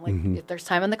play. Like, if there's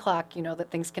time on the clock,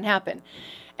 that things can happen.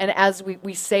 And as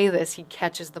we say this, he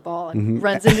catches the ball and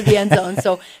runs into the end zone.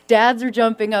 So dads are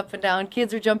jumping up and down,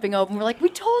 kids are jumping up, and we're like, we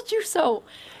told you so.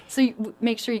 So you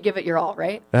make sure you give it your all,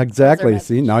 right? Exactly.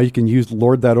 See, now you can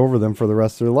lord that over them for the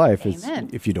rest of their life. Amen.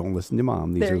 If you don't listen to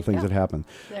mom, these There are the you things go. that happen.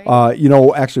 There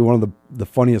you Actually, one of the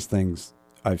funniest things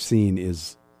I've seen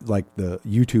is like the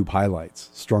YouTube highlights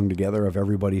strung together of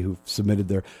everybody who submitted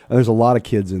their. And there's a lot of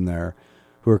kids in there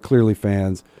who are clearly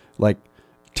fans, like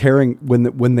tearing when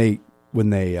they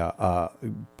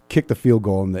kick the field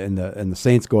goal and the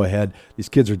Saints go ahead. These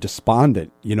kids are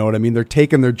despondent. You know what I mean? They're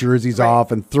taking their jerseys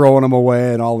off and throwing them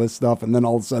away and all this stuff. And then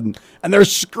all of a sudden, and they're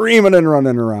screaming and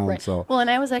running around. Right. So Well, and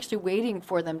I was actually waiting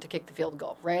for them to kick the field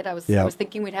goal, right? I was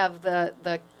thinking we'd have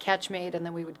the catch made and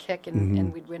then we would kick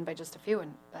and we'd win by just a few.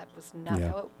 And that was not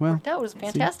how it worked out. It was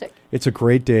fantastic. It's a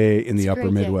great day in the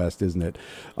upper Midwest, isn't it?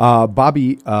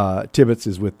 Bobby Tibbetts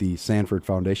is with the Sanford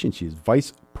Foundation. She's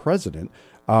vice president.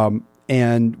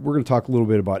 And we're going to talk a little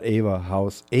bit about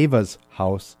Ava's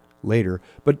house later.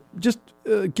 But just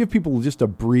give people just a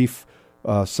brief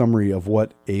summary of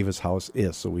what Ava's house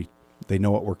is so they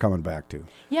know what we're coming back to.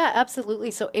 Yeah,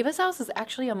 absolutely. So Ava's House is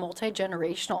actually a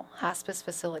multi-generational hospice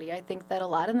facility. I think that a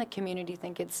lot in the community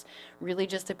think it's really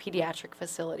just a pediatric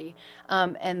facility.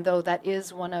 And though that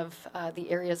is one of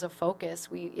the areas of focus,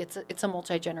 it's a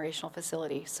multi-generational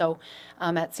facility. So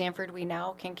at Sanford, we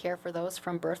now can care for those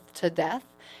from birth to death.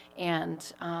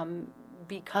 And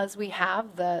because we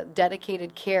have the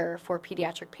dedicated care for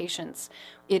pediatric patients,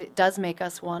 it does make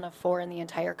us one of 4 in the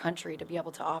entire country to be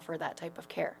able to offer that type of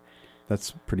care.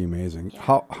 That's pretty amazing.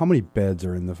 Yeah. How many beds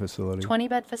are in the facility?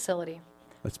 20-bed facility.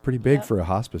 That's pretty big for a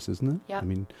hospice, isn't it? Yep. I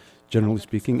mean, generally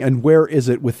speaking. And where is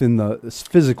it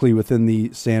physically within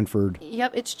the Sanford?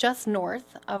 Yep, it's just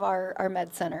north of our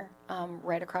med center,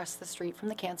 right across the street from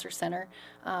the cancer center,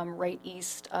 right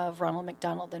east of Ronald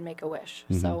McDonald and Make-A-Wish.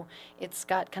 So it's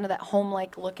got kind of that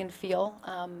home-like look and feel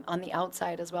on the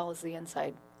outside as well as the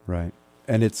inside. Right.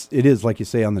 And it is, like you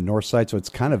say, on the north side, so it's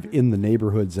kind of in the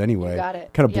neighborhoods anyway. You got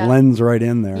it. Kind of blends right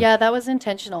in there. Yeah, that was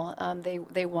intentional.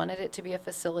 They wanted it to be a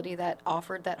facility that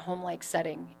offered that home-like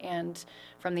setting. And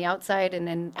from the outside, and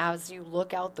then as you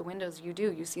look out the windows,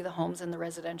 you see the homes in the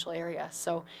residential area.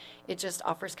 So it just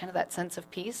offers kind of that sense of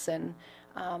peace and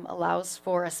allows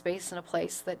for a space and a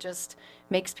place that just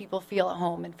makes people feel at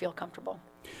home and feel comfortable.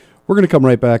 We're going to come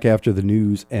right back after the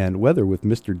news and weather with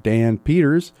Mr. Dan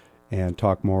Peters and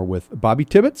talk more with Bobby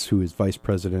Tibbetts, who is Vice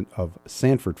President of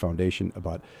Sanford Foundation,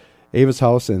 about Ava's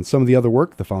House and some of the other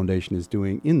work the foundation is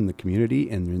doing in the community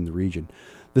and in the region.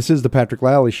 This is the Patrick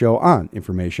Lally Show on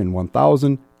Information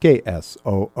 1000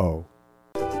 KSOO.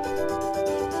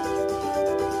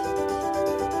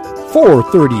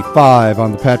 4:35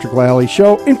 on the Patrick Lally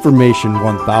Show, Information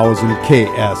 1000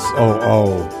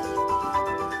 KSOO.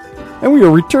 And we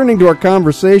are returning to our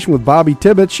conversation with Bobby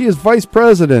Tibbetts. She is Vice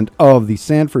President of the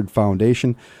Sanford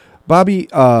Foundation. Bobby,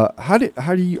 how do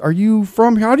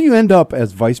you end up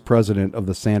as Vice President of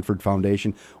the Sanford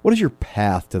Foundation? What is your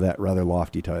path to that rather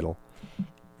lofty title?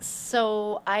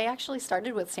 So I actually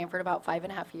started with Sanford about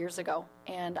 5.5 years ago,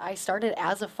 and I started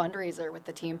as a fundraiser with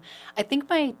the team. I think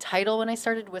my title when I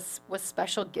started was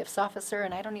special gifts officer,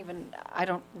 and I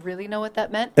don't really know what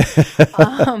that meant.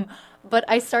 But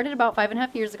I started about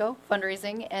 5.5 years ago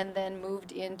fundraising, and then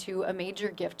moved into a major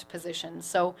gift position.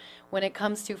 So when it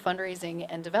comes to fundraising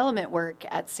and development work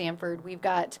at Sanford, we've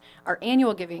got our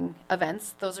annual giving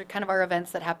events. Those are kind of our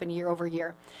events that happen year over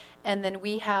year. And then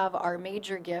we have our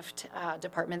major gift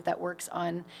department that works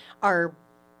on our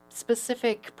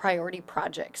specific priority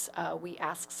projects. We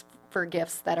ask for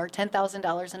gifts that are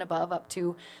 $10,000 and above up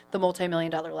to the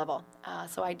multi-million-dollar level.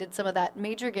 So I did some of that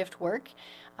major gift work.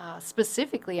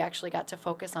 Specifically, actually got to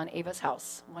focus on Ava's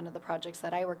House, one of the projects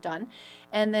that I worked on,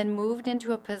 and then moved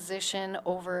into a position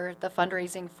over the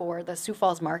fundraising for the Sioux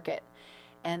Falls Market.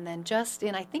 And then just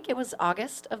in, I think it was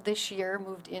August of this year,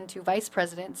 moved into vice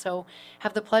president. So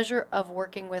have the pleasure of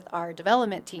working with our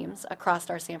development teams across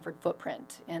our Sanford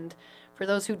footprint. And for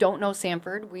those who don't know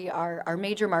Sanford, our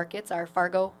major markets are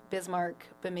Fargo, Bismarck,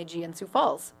 Bemidji, and Sioux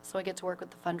Falls. So I get to work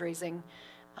with the fundraising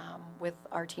with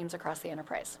our teams across the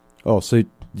enterprise. Oh, so,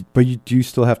 but do you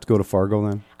still have to go to Fargo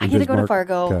then? I get to go to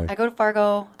Fargo. Okay. I go to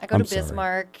Fargo. I go I'm to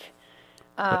Bismarck.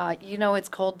 It's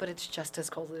cold, but it's just as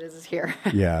cold as it is here.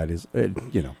 Yeah, it is.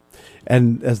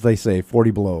 And as they say,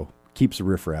 40 below keeps the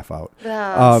riffraff out.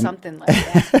 Something like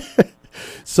that.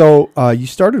 So you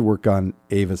started work on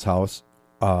Ava's House.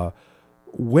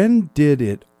 When did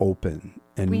it open?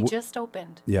 And we just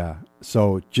opened. Yeah.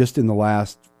 So just in the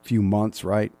last few months,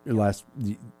 right? Last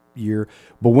year.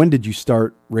 But when did you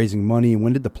start raising money, and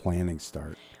when did the planning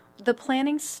start? The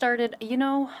planning started,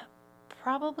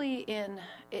 probably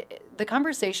the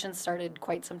conversation started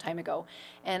quite some time ago.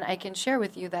 And I can share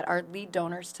with you that our lead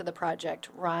donors to the project,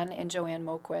 Ron and Joanne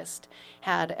Moquist,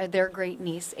 had their great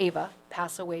niece, Ava,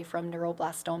 pass away from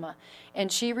neuroblastoma.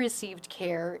 And she received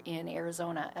care in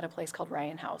Arizona at a place called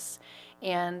Ryan House.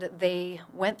 And they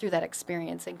went through that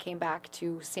experience and came back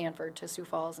to Sanford, to Sioux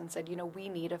Falls, and said, we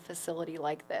need a facility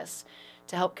like this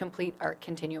to help complete our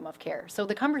continuum of care. So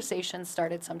the conversation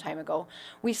started some time ago.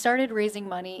 We started raising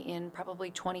money in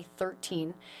probably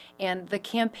 2013, and the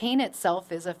campaign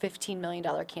itself is a $15 million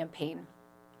campaign.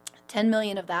 $10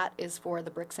 million of that is for the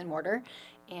bricks and mortar,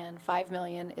 and $5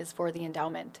 million is for the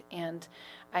endowment. And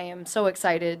I am so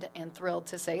excited and thrilled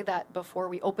to say that before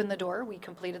we opened the door, we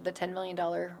completed the $10 million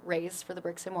raise for the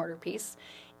bricks and mortar piece,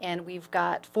 and we've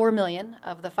got $4 million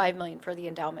of the $5 million for the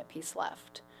endowment piece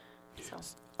left.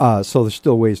 So there's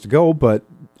still ways to go, but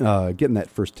getting that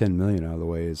first $10 million out of the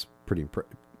way is pretty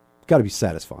got to be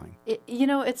satisfying.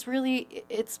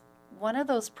 It's one of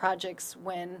those projects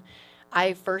when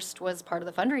I first was part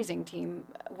of the fundraising team.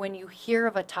 When you hear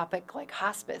of a topic like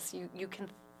hospice,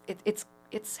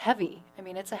 it's heavy. I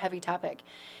mean, it's a heavy topic.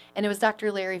 And it was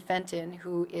Dr. Larry Fenton,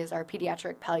 who is our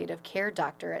pediatric palliative care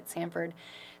doctor at Sanford,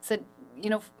 said,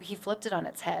 he flipped it on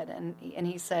its head. And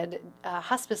he said,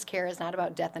 hospice care is not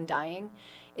about death and dying.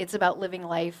 It's about living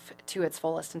life to its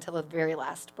fullest until the very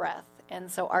last breath. And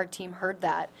so our team heard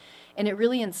that. And it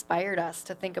really inspired us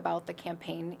to think about the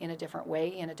campaign in a different way,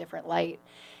 in a different light.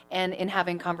 And in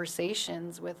having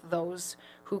conversations with those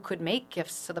who could make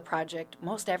gifts to the project,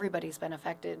 most everybody's been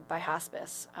affected by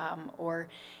hospice or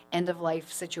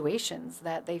end-of-life situations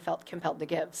that they felt compelled to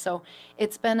give. So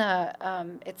it's been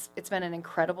it's been an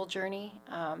incredible journey.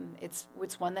 It's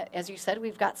one that, as you said,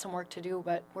 we've got some work to do,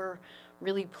 but we're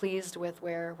really pleased with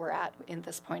where we're at in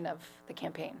this point of the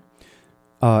campaign.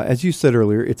 As you said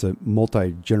earlier, it's a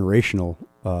multi-generational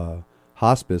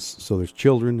hospice, so there's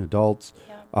children, adults.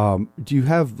 Yeah. Do you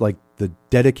have the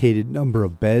dedicated number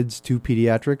of beds to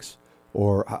pediatrics,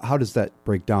 or how does that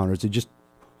break down, or is it just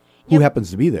who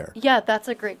happens to be there? Yeah, that's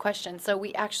a great question. So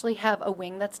we actually have a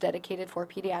wing that's dedicated for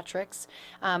pediatrics.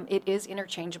 It is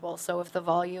interchangeable. So if the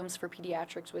volumes for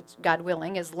pediatrics, which God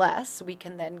willing is less, we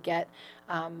can then get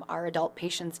our adult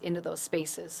patients into those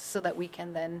spaces so that we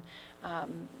can then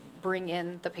bring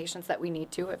in the patients that we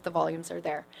need to if the volumes are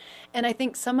there. And I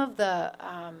think some of the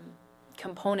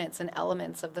components and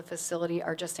elements of the facility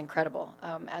are just incredible.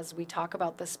 As we talk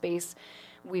about the space,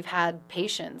 we've had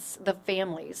patients, the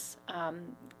families,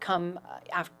 come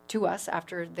to us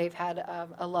after they've had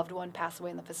a loved one pass away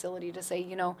in the facility to say,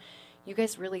 you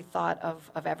guys really thought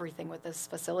of everything with this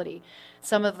facility.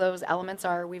 Some of those elements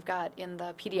are, we've got in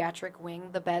the pediatric wing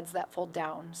the beds that fold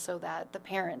down so that the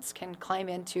parents can climb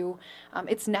into,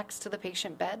 it's next to the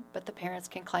patient bed, but the parents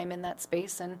can climb in that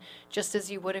space and just as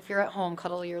you would if you're at home,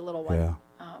 cuddle your little one. Yeah.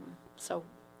 So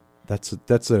that's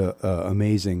a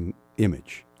amazing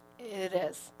image. It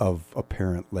is. Of a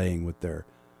parent laying with their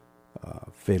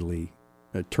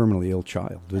terminally ill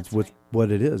child. It's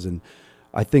what it is. And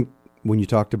I think when you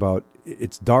talked about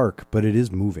it's dark, but it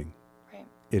is moving. Right.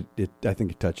 I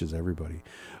think it touches everybody.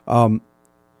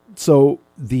 So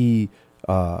the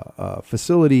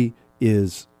facility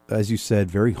is, as you said,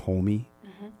 very homey.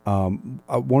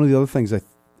 Mm-hmm. One of the other things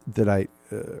that I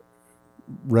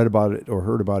read about it or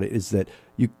heard about it is that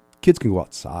kids can go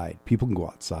outside. People can go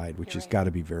outside, which has got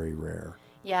to be very rare.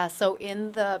 Yeah, so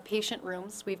in the patient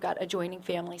rooms, we've got adjoining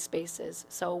family spaces.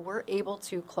 So we're able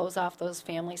to close off those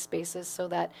family spaces so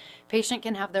that patient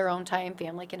can have their own time,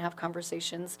 family can have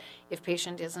conversations if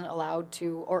patient isn't allowed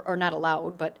to, or not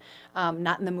allowed, but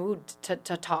not in the mood to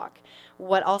talk.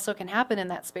 What also can happen in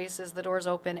that space is the doors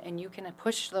open and you can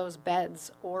push those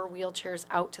beds or wheelchairs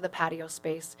out to the patio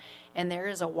space, and there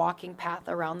is a walking path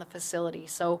around the facility.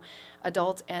 So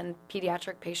adult and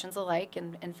pediatric patients alike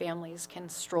and families can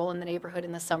stroll in the neighborhood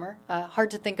in the summer.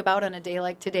 Hard to think about on a day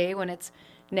like today when it's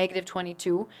negative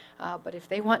 22, but if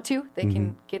they want to, they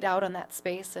can get out on that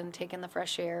space and take in the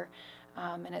fresh air.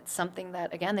 And it's something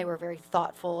that, again, they were very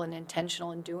thoughtful and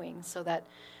intentional in doing so that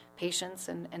patients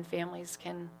and families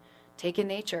can take in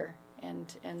nature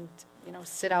and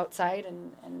sit outside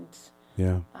and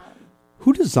yeah.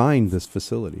 Who designed this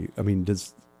facility? I mean,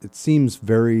 it seems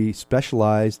very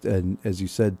specialized, and as you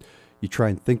said, you try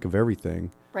and think of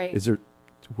everything. Right.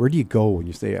 Where do you go when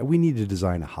you say we need to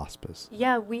design a hospice?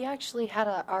 Yeah, we actually had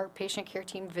our patient care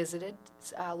team visited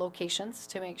locations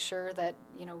to make sure that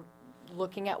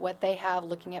looking at what they have,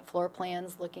 looking at floor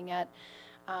plans, looking at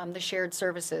the shared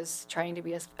services, trying to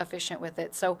be as efficient with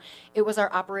it. So it was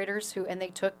our operators and they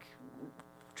took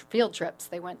field trips.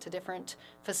 They went to different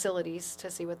facilities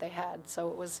to see what they had. So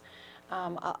it was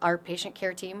our patient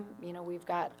care team. We've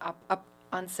got up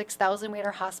on 6,000, we had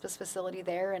our hospice facility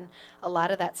there, and a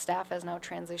lot of that staff has now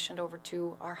transitioned over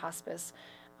to our hospice,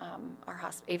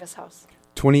 Avis House.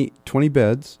 20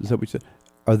 beds, is that what you said?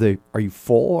 Are you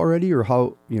full already, or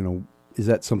how, is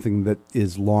that something that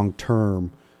is long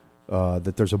term,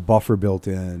 that there's a buffer built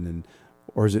in,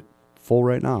 or is it full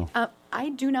right now? I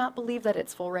do not believe that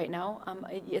it's full right now.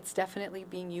 It's definitely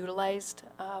being utilized.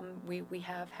 We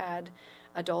have had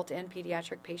adult and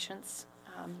pediatric patients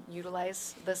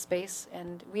utilize the space,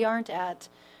 and we aren't at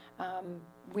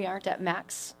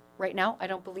max right now, I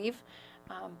don't believe,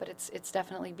 but it's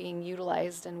definitely being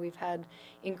utilized, and we've had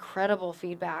incredible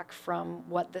feedback from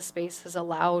what the space has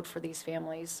allowed for these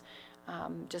families.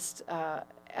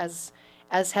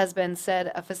 As has been said,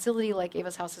 a facility like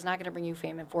Avis House is not going to bring you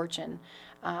fame and fortune,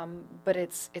 but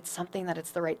it's something that it's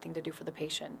the right thing to do for the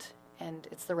patient, and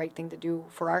it's the right thing to do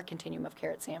for our continuum of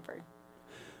care at Sanford.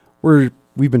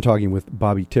 We've been talking with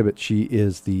Bobby Tibbett. She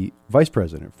is the vice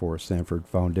president for Sanford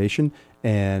Foundation,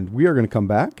 and we are going to come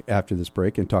back after this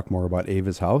break and talk more about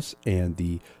Avis House and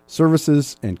the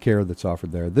services and care that's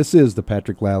offered there. This is the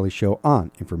Patrick Lally Show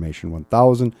on Information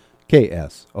 1000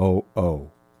 KSOO.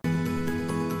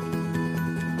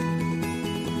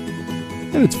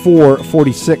 And it's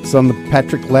 4:46 on the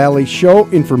Patrick Lally Show,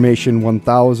 Information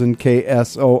 1000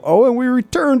 KSOO, and we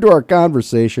return to our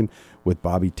conversation with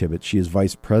Bobby Tibbett. She is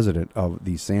vice president of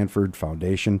the Sanford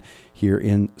Foundation here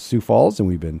in Sioux Falls, and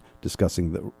we've been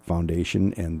discussing the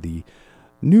foundation and the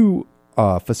new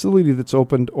facility that's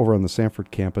opened over on the Sanford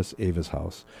campus, Avis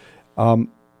House.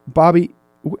 Bobby,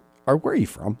 where are you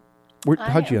from?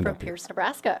 How'd you end up from Pierce,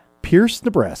 Nebraska. Pierce,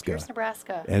 Nebraska. Pierce,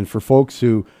 Nebraska. And for folks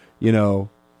who I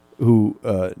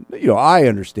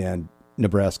understand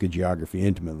Nebraska geography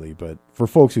intimately, but for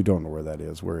folks who don't know where that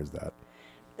is, where is that?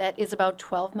 That is about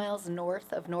 12 miles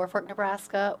north of Norfolk,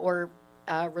 Nebraska, or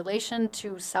relation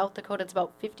to South Dakota. It's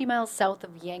about 50 miles south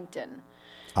of Yankton.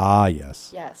 Ah,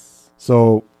 yes. Yes.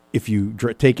 So if you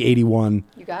take 81,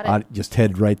 you got it. Just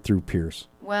head right through Pierce.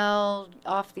 Well,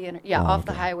 off the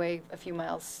the highway a few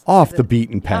miles. Off the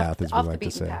beaten path, as we like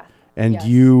to say. Path. And yes.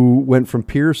 You went from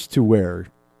Pierce to where?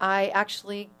 I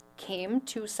actually came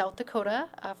to South Dakota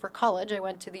for college. I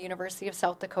went to the University of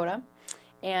South Dakota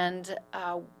and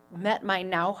met my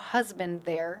now husband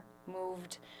there,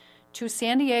 moved to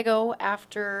San Diego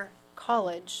after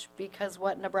college because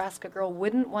what Nebraska girl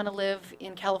wouldn't want to live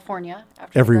in California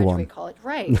after you graduate college?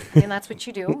 Right, and that's what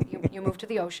you do. You move to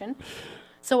the ocean.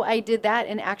 So I did that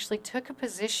and actually took a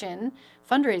position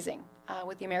fundraising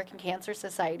with the American Cancer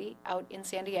Society out in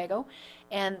San Diego,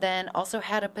 and then also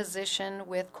had a position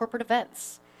with corporate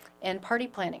events and party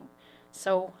planning.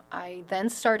 So I then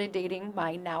started dating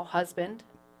my now husband,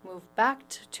 moved back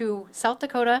to South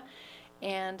Dakota,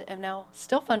 and am now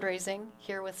still fundraising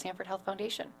here with Sanford Health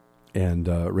Foundation. And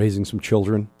raising some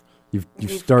children. You've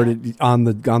started on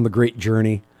the great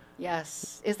journey.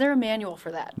 Yes. Is there a manual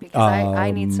for that? Because I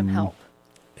need some help.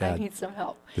 Yeah. I need some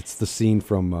help. It's the scene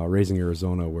from Raising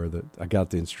Arizona where I got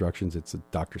the instructions. It's a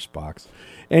Dr. Spock's.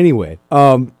 Anyway,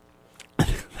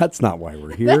 that's not why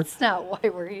we're here. That's not why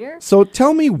we're here. So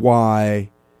tell me why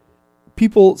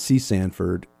people see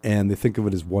Sanford and they think of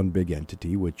it as one big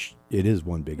entity, which it is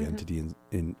one big entity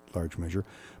in large measure.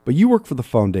 But you work for the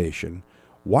foundation.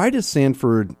 Why does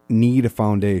Sanford need a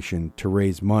foundation to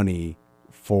raise money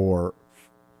for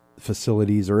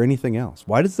facilities or anything else?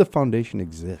 Why does the foundation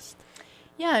exist?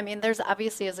 Yeah, I mean, there's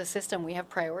obviously, as a system, we have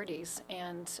priorities,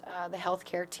 and the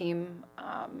healthcare team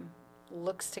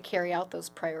looks to carry out those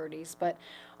priorities. But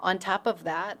on top of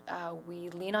that, we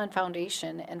lean on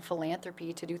foundation and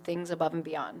philanthropy to do things above and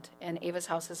beyond. And Ava's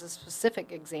House is a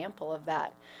specific example of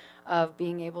that, of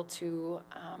being able to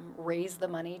raise the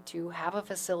money to have a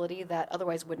facility that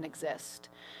otherwise wouldn't exist.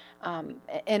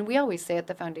 And we always say at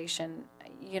the foundation,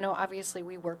 obviously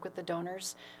we work with the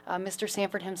donors. Mr.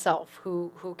 Sanford himself,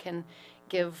 who can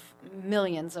give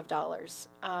millions of dollars.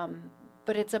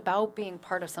 But it's about being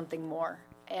part of something more.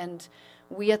 And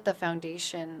we at the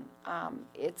foundation,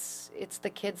 it's the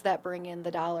kids that bring in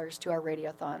the dollars to our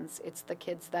radiothons. It's the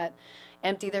kids that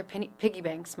empty their piggy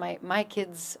banks. My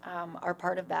kids are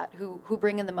part of that, who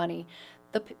bring in the money.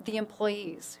 The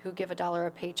employees who give $1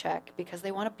 a paycheck because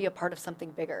they want to be a part of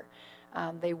something bigger.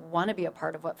 They want to be a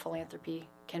part of what philanthropy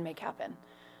can make happen.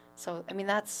 So, I mean,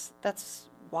 that's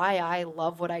why I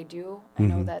love what I do. I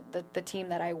know that the team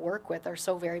that I work with are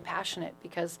so very passionate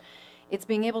because it's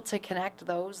being able to connect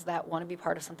those that want to be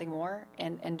part of something more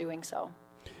and doing so.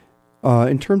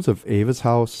 In terms of Ava's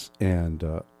House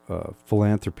and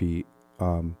philanthropy,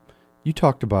 you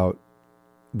talked about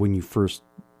when you first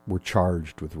were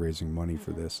charged with raising money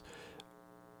for this,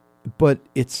 but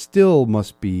it still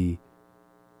must be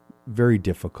very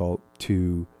difficult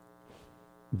to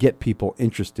get people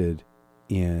interested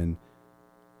in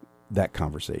that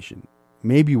conversation.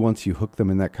 Maybe once you hook them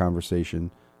in that conversation,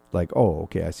 like, oh,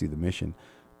 okay, I see the mission.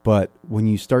 But when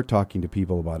you start talking to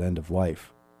people about end of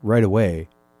life, right away,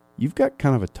 you've got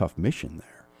kind of a tough mission there.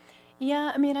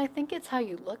 Yeah, I mean, I think it's how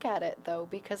you look at it, though,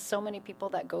 because so many people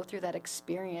that go through that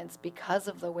experience, because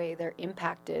of the way they're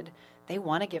impacted, they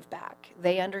want to give back.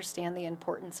 They understand the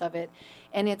importance of it.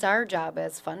 And it's our job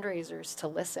as fundraisers to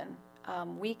listen.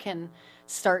 We can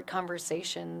start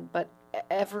conversation, but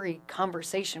every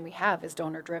conversation we have is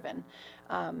donor-driven.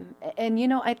 And,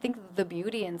 I think the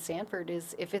beauty in Sanford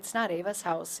is if it's not Ava's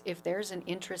House, if there's an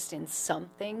interest in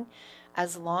something,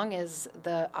 as long as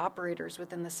the operators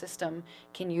within the system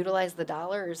can utilize the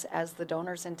dollars as the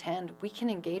donors intend, we can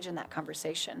engage in that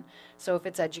conversation. So if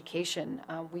it's education,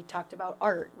 we talked about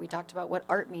art. We talked about what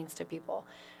art means to people.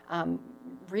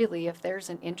 Really, if there's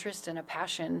an interest and a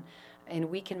passion, and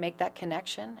we can make that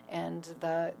connection, and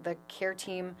the care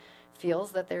team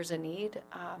feels that there's a need,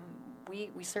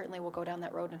 we certainly will go down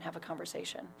that road and have a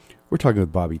conversation. We're talking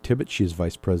with Bobbi Tibbett. She is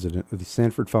vice president of the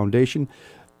Sanford Foundation.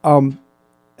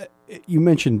 You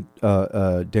mentioned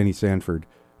Denny Sanford.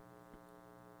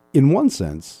 In one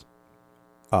sense,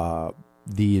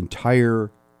 the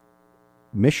entire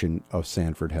mission of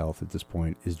Sanford Health at this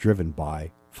point is driven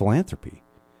by philanthropy.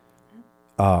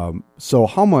 So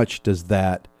how much does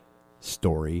that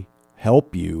story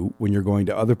help you when you're going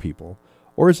to other people?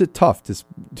 Or is it tough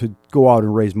to go out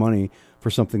and raise money for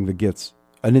something that gets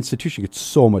an institution gets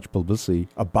so much publicity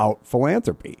about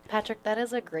philanthropy? Patrick, that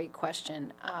is a great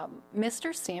question.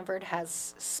 Mr. Sanford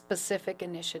has specific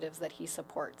initiatives that he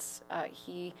supports.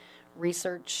 He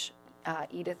researched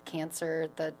Edith Cancer,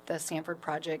 the Sanford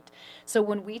Project. So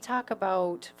when we talk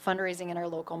about fundraising in our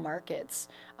local markets,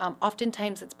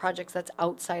 oftentimes it's projects that's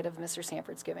outside of Mr.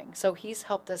 Sanford's giving. So he's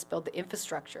helped us build the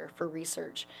infrastructure for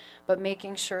research, but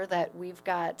making sure that we've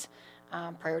got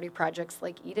priority projects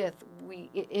like Edith,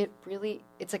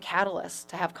 it's a catalyst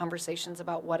to have conversations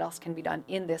about what else can be done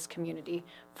in this community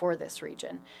for this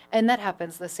region. And that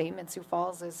happens the same in Sioux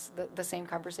Falls as the same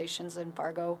conversations in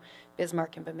Fargo,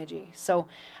 Bismarck, and Bemidji. So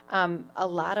a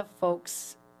lot of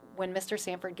folks, when Mr.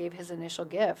 Sanford gave his initial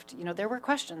gift, there were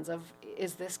questions of,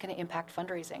 is this going to impact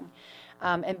fundraising?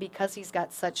 And because he's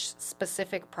got such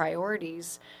specific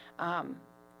priorities,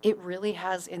 it really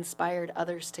has inspired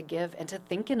others to give and to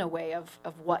think in a way of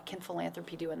what can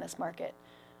philanthropy do in this market.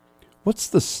 What's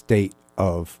the state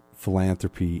of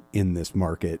philanthropy in this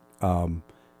market? How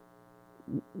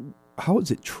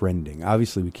is it trending?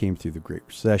 Obviously, we came through the Great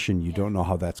Recession. You don't know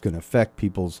how that's going to affect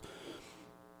people's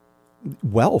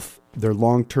wealth, their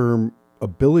long-term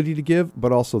ability to give,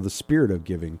 but also the spirit of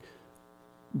giving.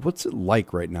 what's it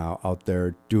like right now out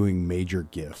there doing major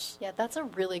gifts? Yeah, that's a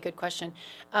really good question.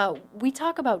 We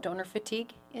talk about donor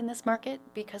fatigue in this market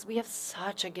because we have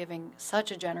such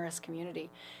a generous community,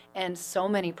 and so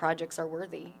many projects are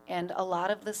worthy. And a lot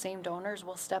of the same donors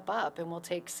will step up and will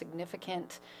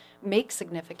make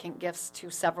significant gifts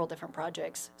to several different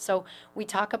projects. So we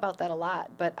talk about that a lot,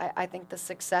 but I think the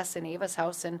success in Ava's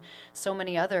House and so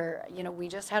many other, we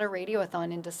just had a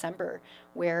radiothon in December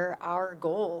where our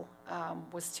goal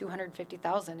was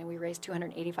 $250,000 and we raised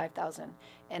 $285,000.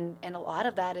 And a lot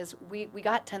of that is we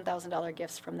got $10,000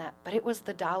 gifts from that, but it was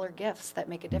the dollar gifts that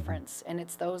make a difference. And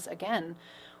it's those, again,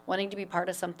 wanting to be part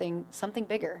of something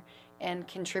bigger and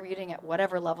contributing at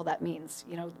whatever level that means.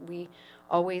 We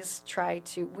always try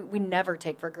to, we never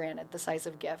take for granted the size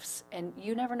of gifts, and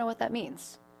you never know what that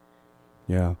means.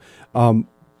 Yeah. One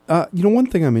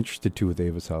thing I'm interested to with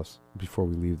Ava's House, before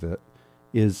we leave that,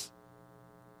 is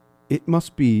it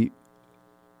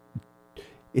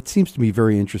seems to me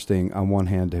very interesting on one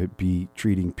hand to be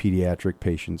treating pediatric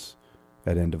patients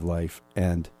at end of life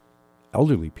and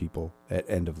elderly people at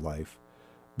end of life,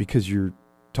 because you're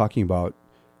talking about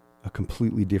a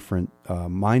completely different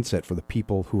mindset for the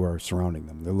people who are surrounding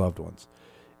them, their loved ones.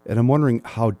 And I'm wondering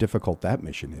how difficult that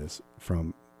mission is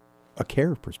from a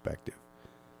care perspective.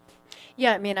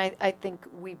 Yeah, I think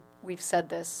we've said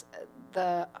this.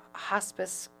 The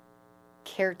hospice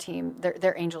care team,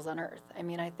 they're angels on earth.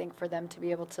 I think for them to be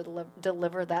able to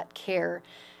deliver that care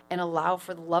and allow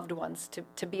for the loved ones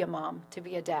to be a mom, to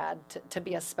be a dad, to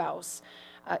be a spouse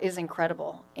is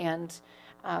incredible. And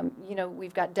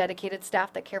we've got dedicated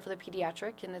staff that care for the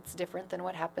pediatric, and it's different than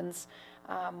what happens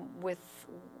with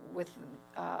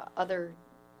other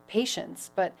patients.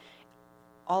 But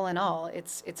all in all,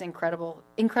 it's incredible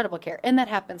care, and that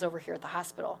happens over here at the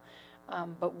hospital.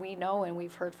 But we know, and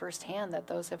we've heard firsthand, that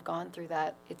those have gone through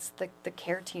that. It's the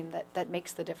care team that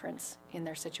makes the difference in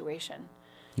their situation.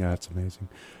 Yeah, that's amazing.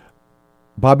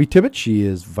 Bobbi Tibbett, she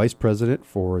is vice president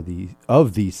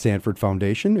of the Sanford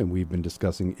Foundation, and we've been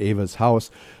discussing Ava's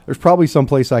House. There's probably some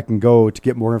place I can go to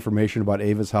get more information about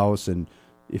Ava's House, and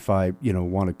if I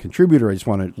want to contribute or I just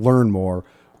want to learn more,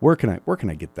 where can I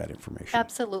get that information?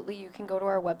 Absolutely, you can go to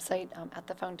our website at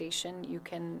the foundation. You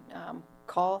can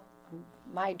call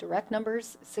my direct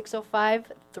numbers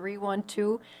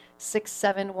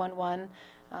 605-312-6711.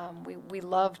 We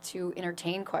love to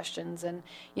entertain questions, and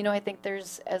I think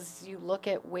as you look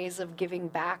at ways of giving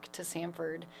back to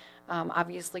Sanford,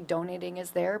 obviously donating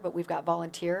is there, but we've got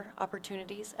volunteer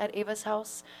opportunities at Ava's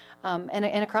House, and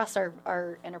across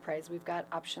our enterprise, we've got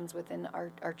options within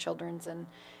our children's and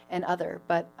other.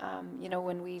 But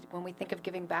when we think of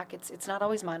giving back, it's not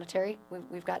always monetary.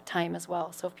 We've got time as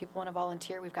well. So if people want to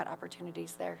volunteer, we've got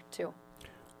opportunities there too.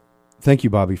 Thank you,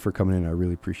 Bobbi, for coming in. I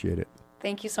really appreciate it.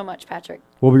 Thank you so much, Patrick.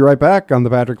 We'll be right back on the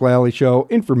Patrick Lally Show.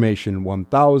 Information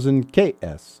 1000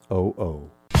 KSOO.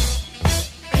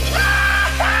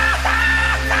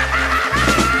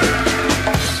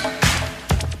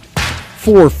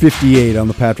 .458 on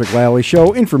the Patrick Lally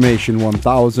Show. Information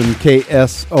 1000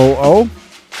 KSOO.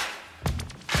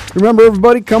 Remember,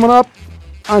 everybody, coming up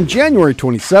on January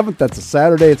 27th, that's a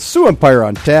Saturday, it's Sioux Empire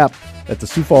on Tap at the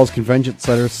Sioux Falls Convention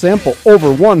Center. Sample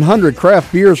over 100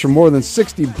 craft beers from more than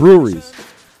 60 breweries.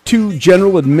 2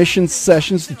 general admission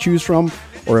sessions to choose from,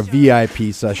 or a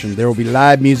VIP session. There will be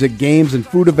live music, games, and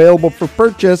food available for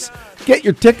purchase. Get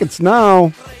your tickets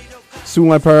now.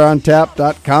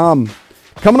 SiouxEmpireOnTap.com.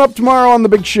 Coming up tomorrow on The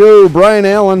Big Show, Brian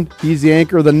Allen. He's the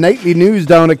anchor of the nightly news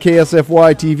down at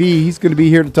KSFY TV. He's going to be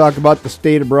here to talk about the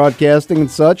state of broadcasting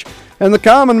and such. And the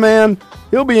Common Man,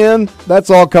 he'll be in. That's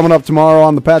all coming up tomorrow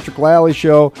on the Patrick Lally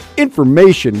Show.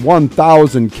 Information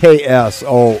 1000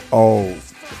 KSOO.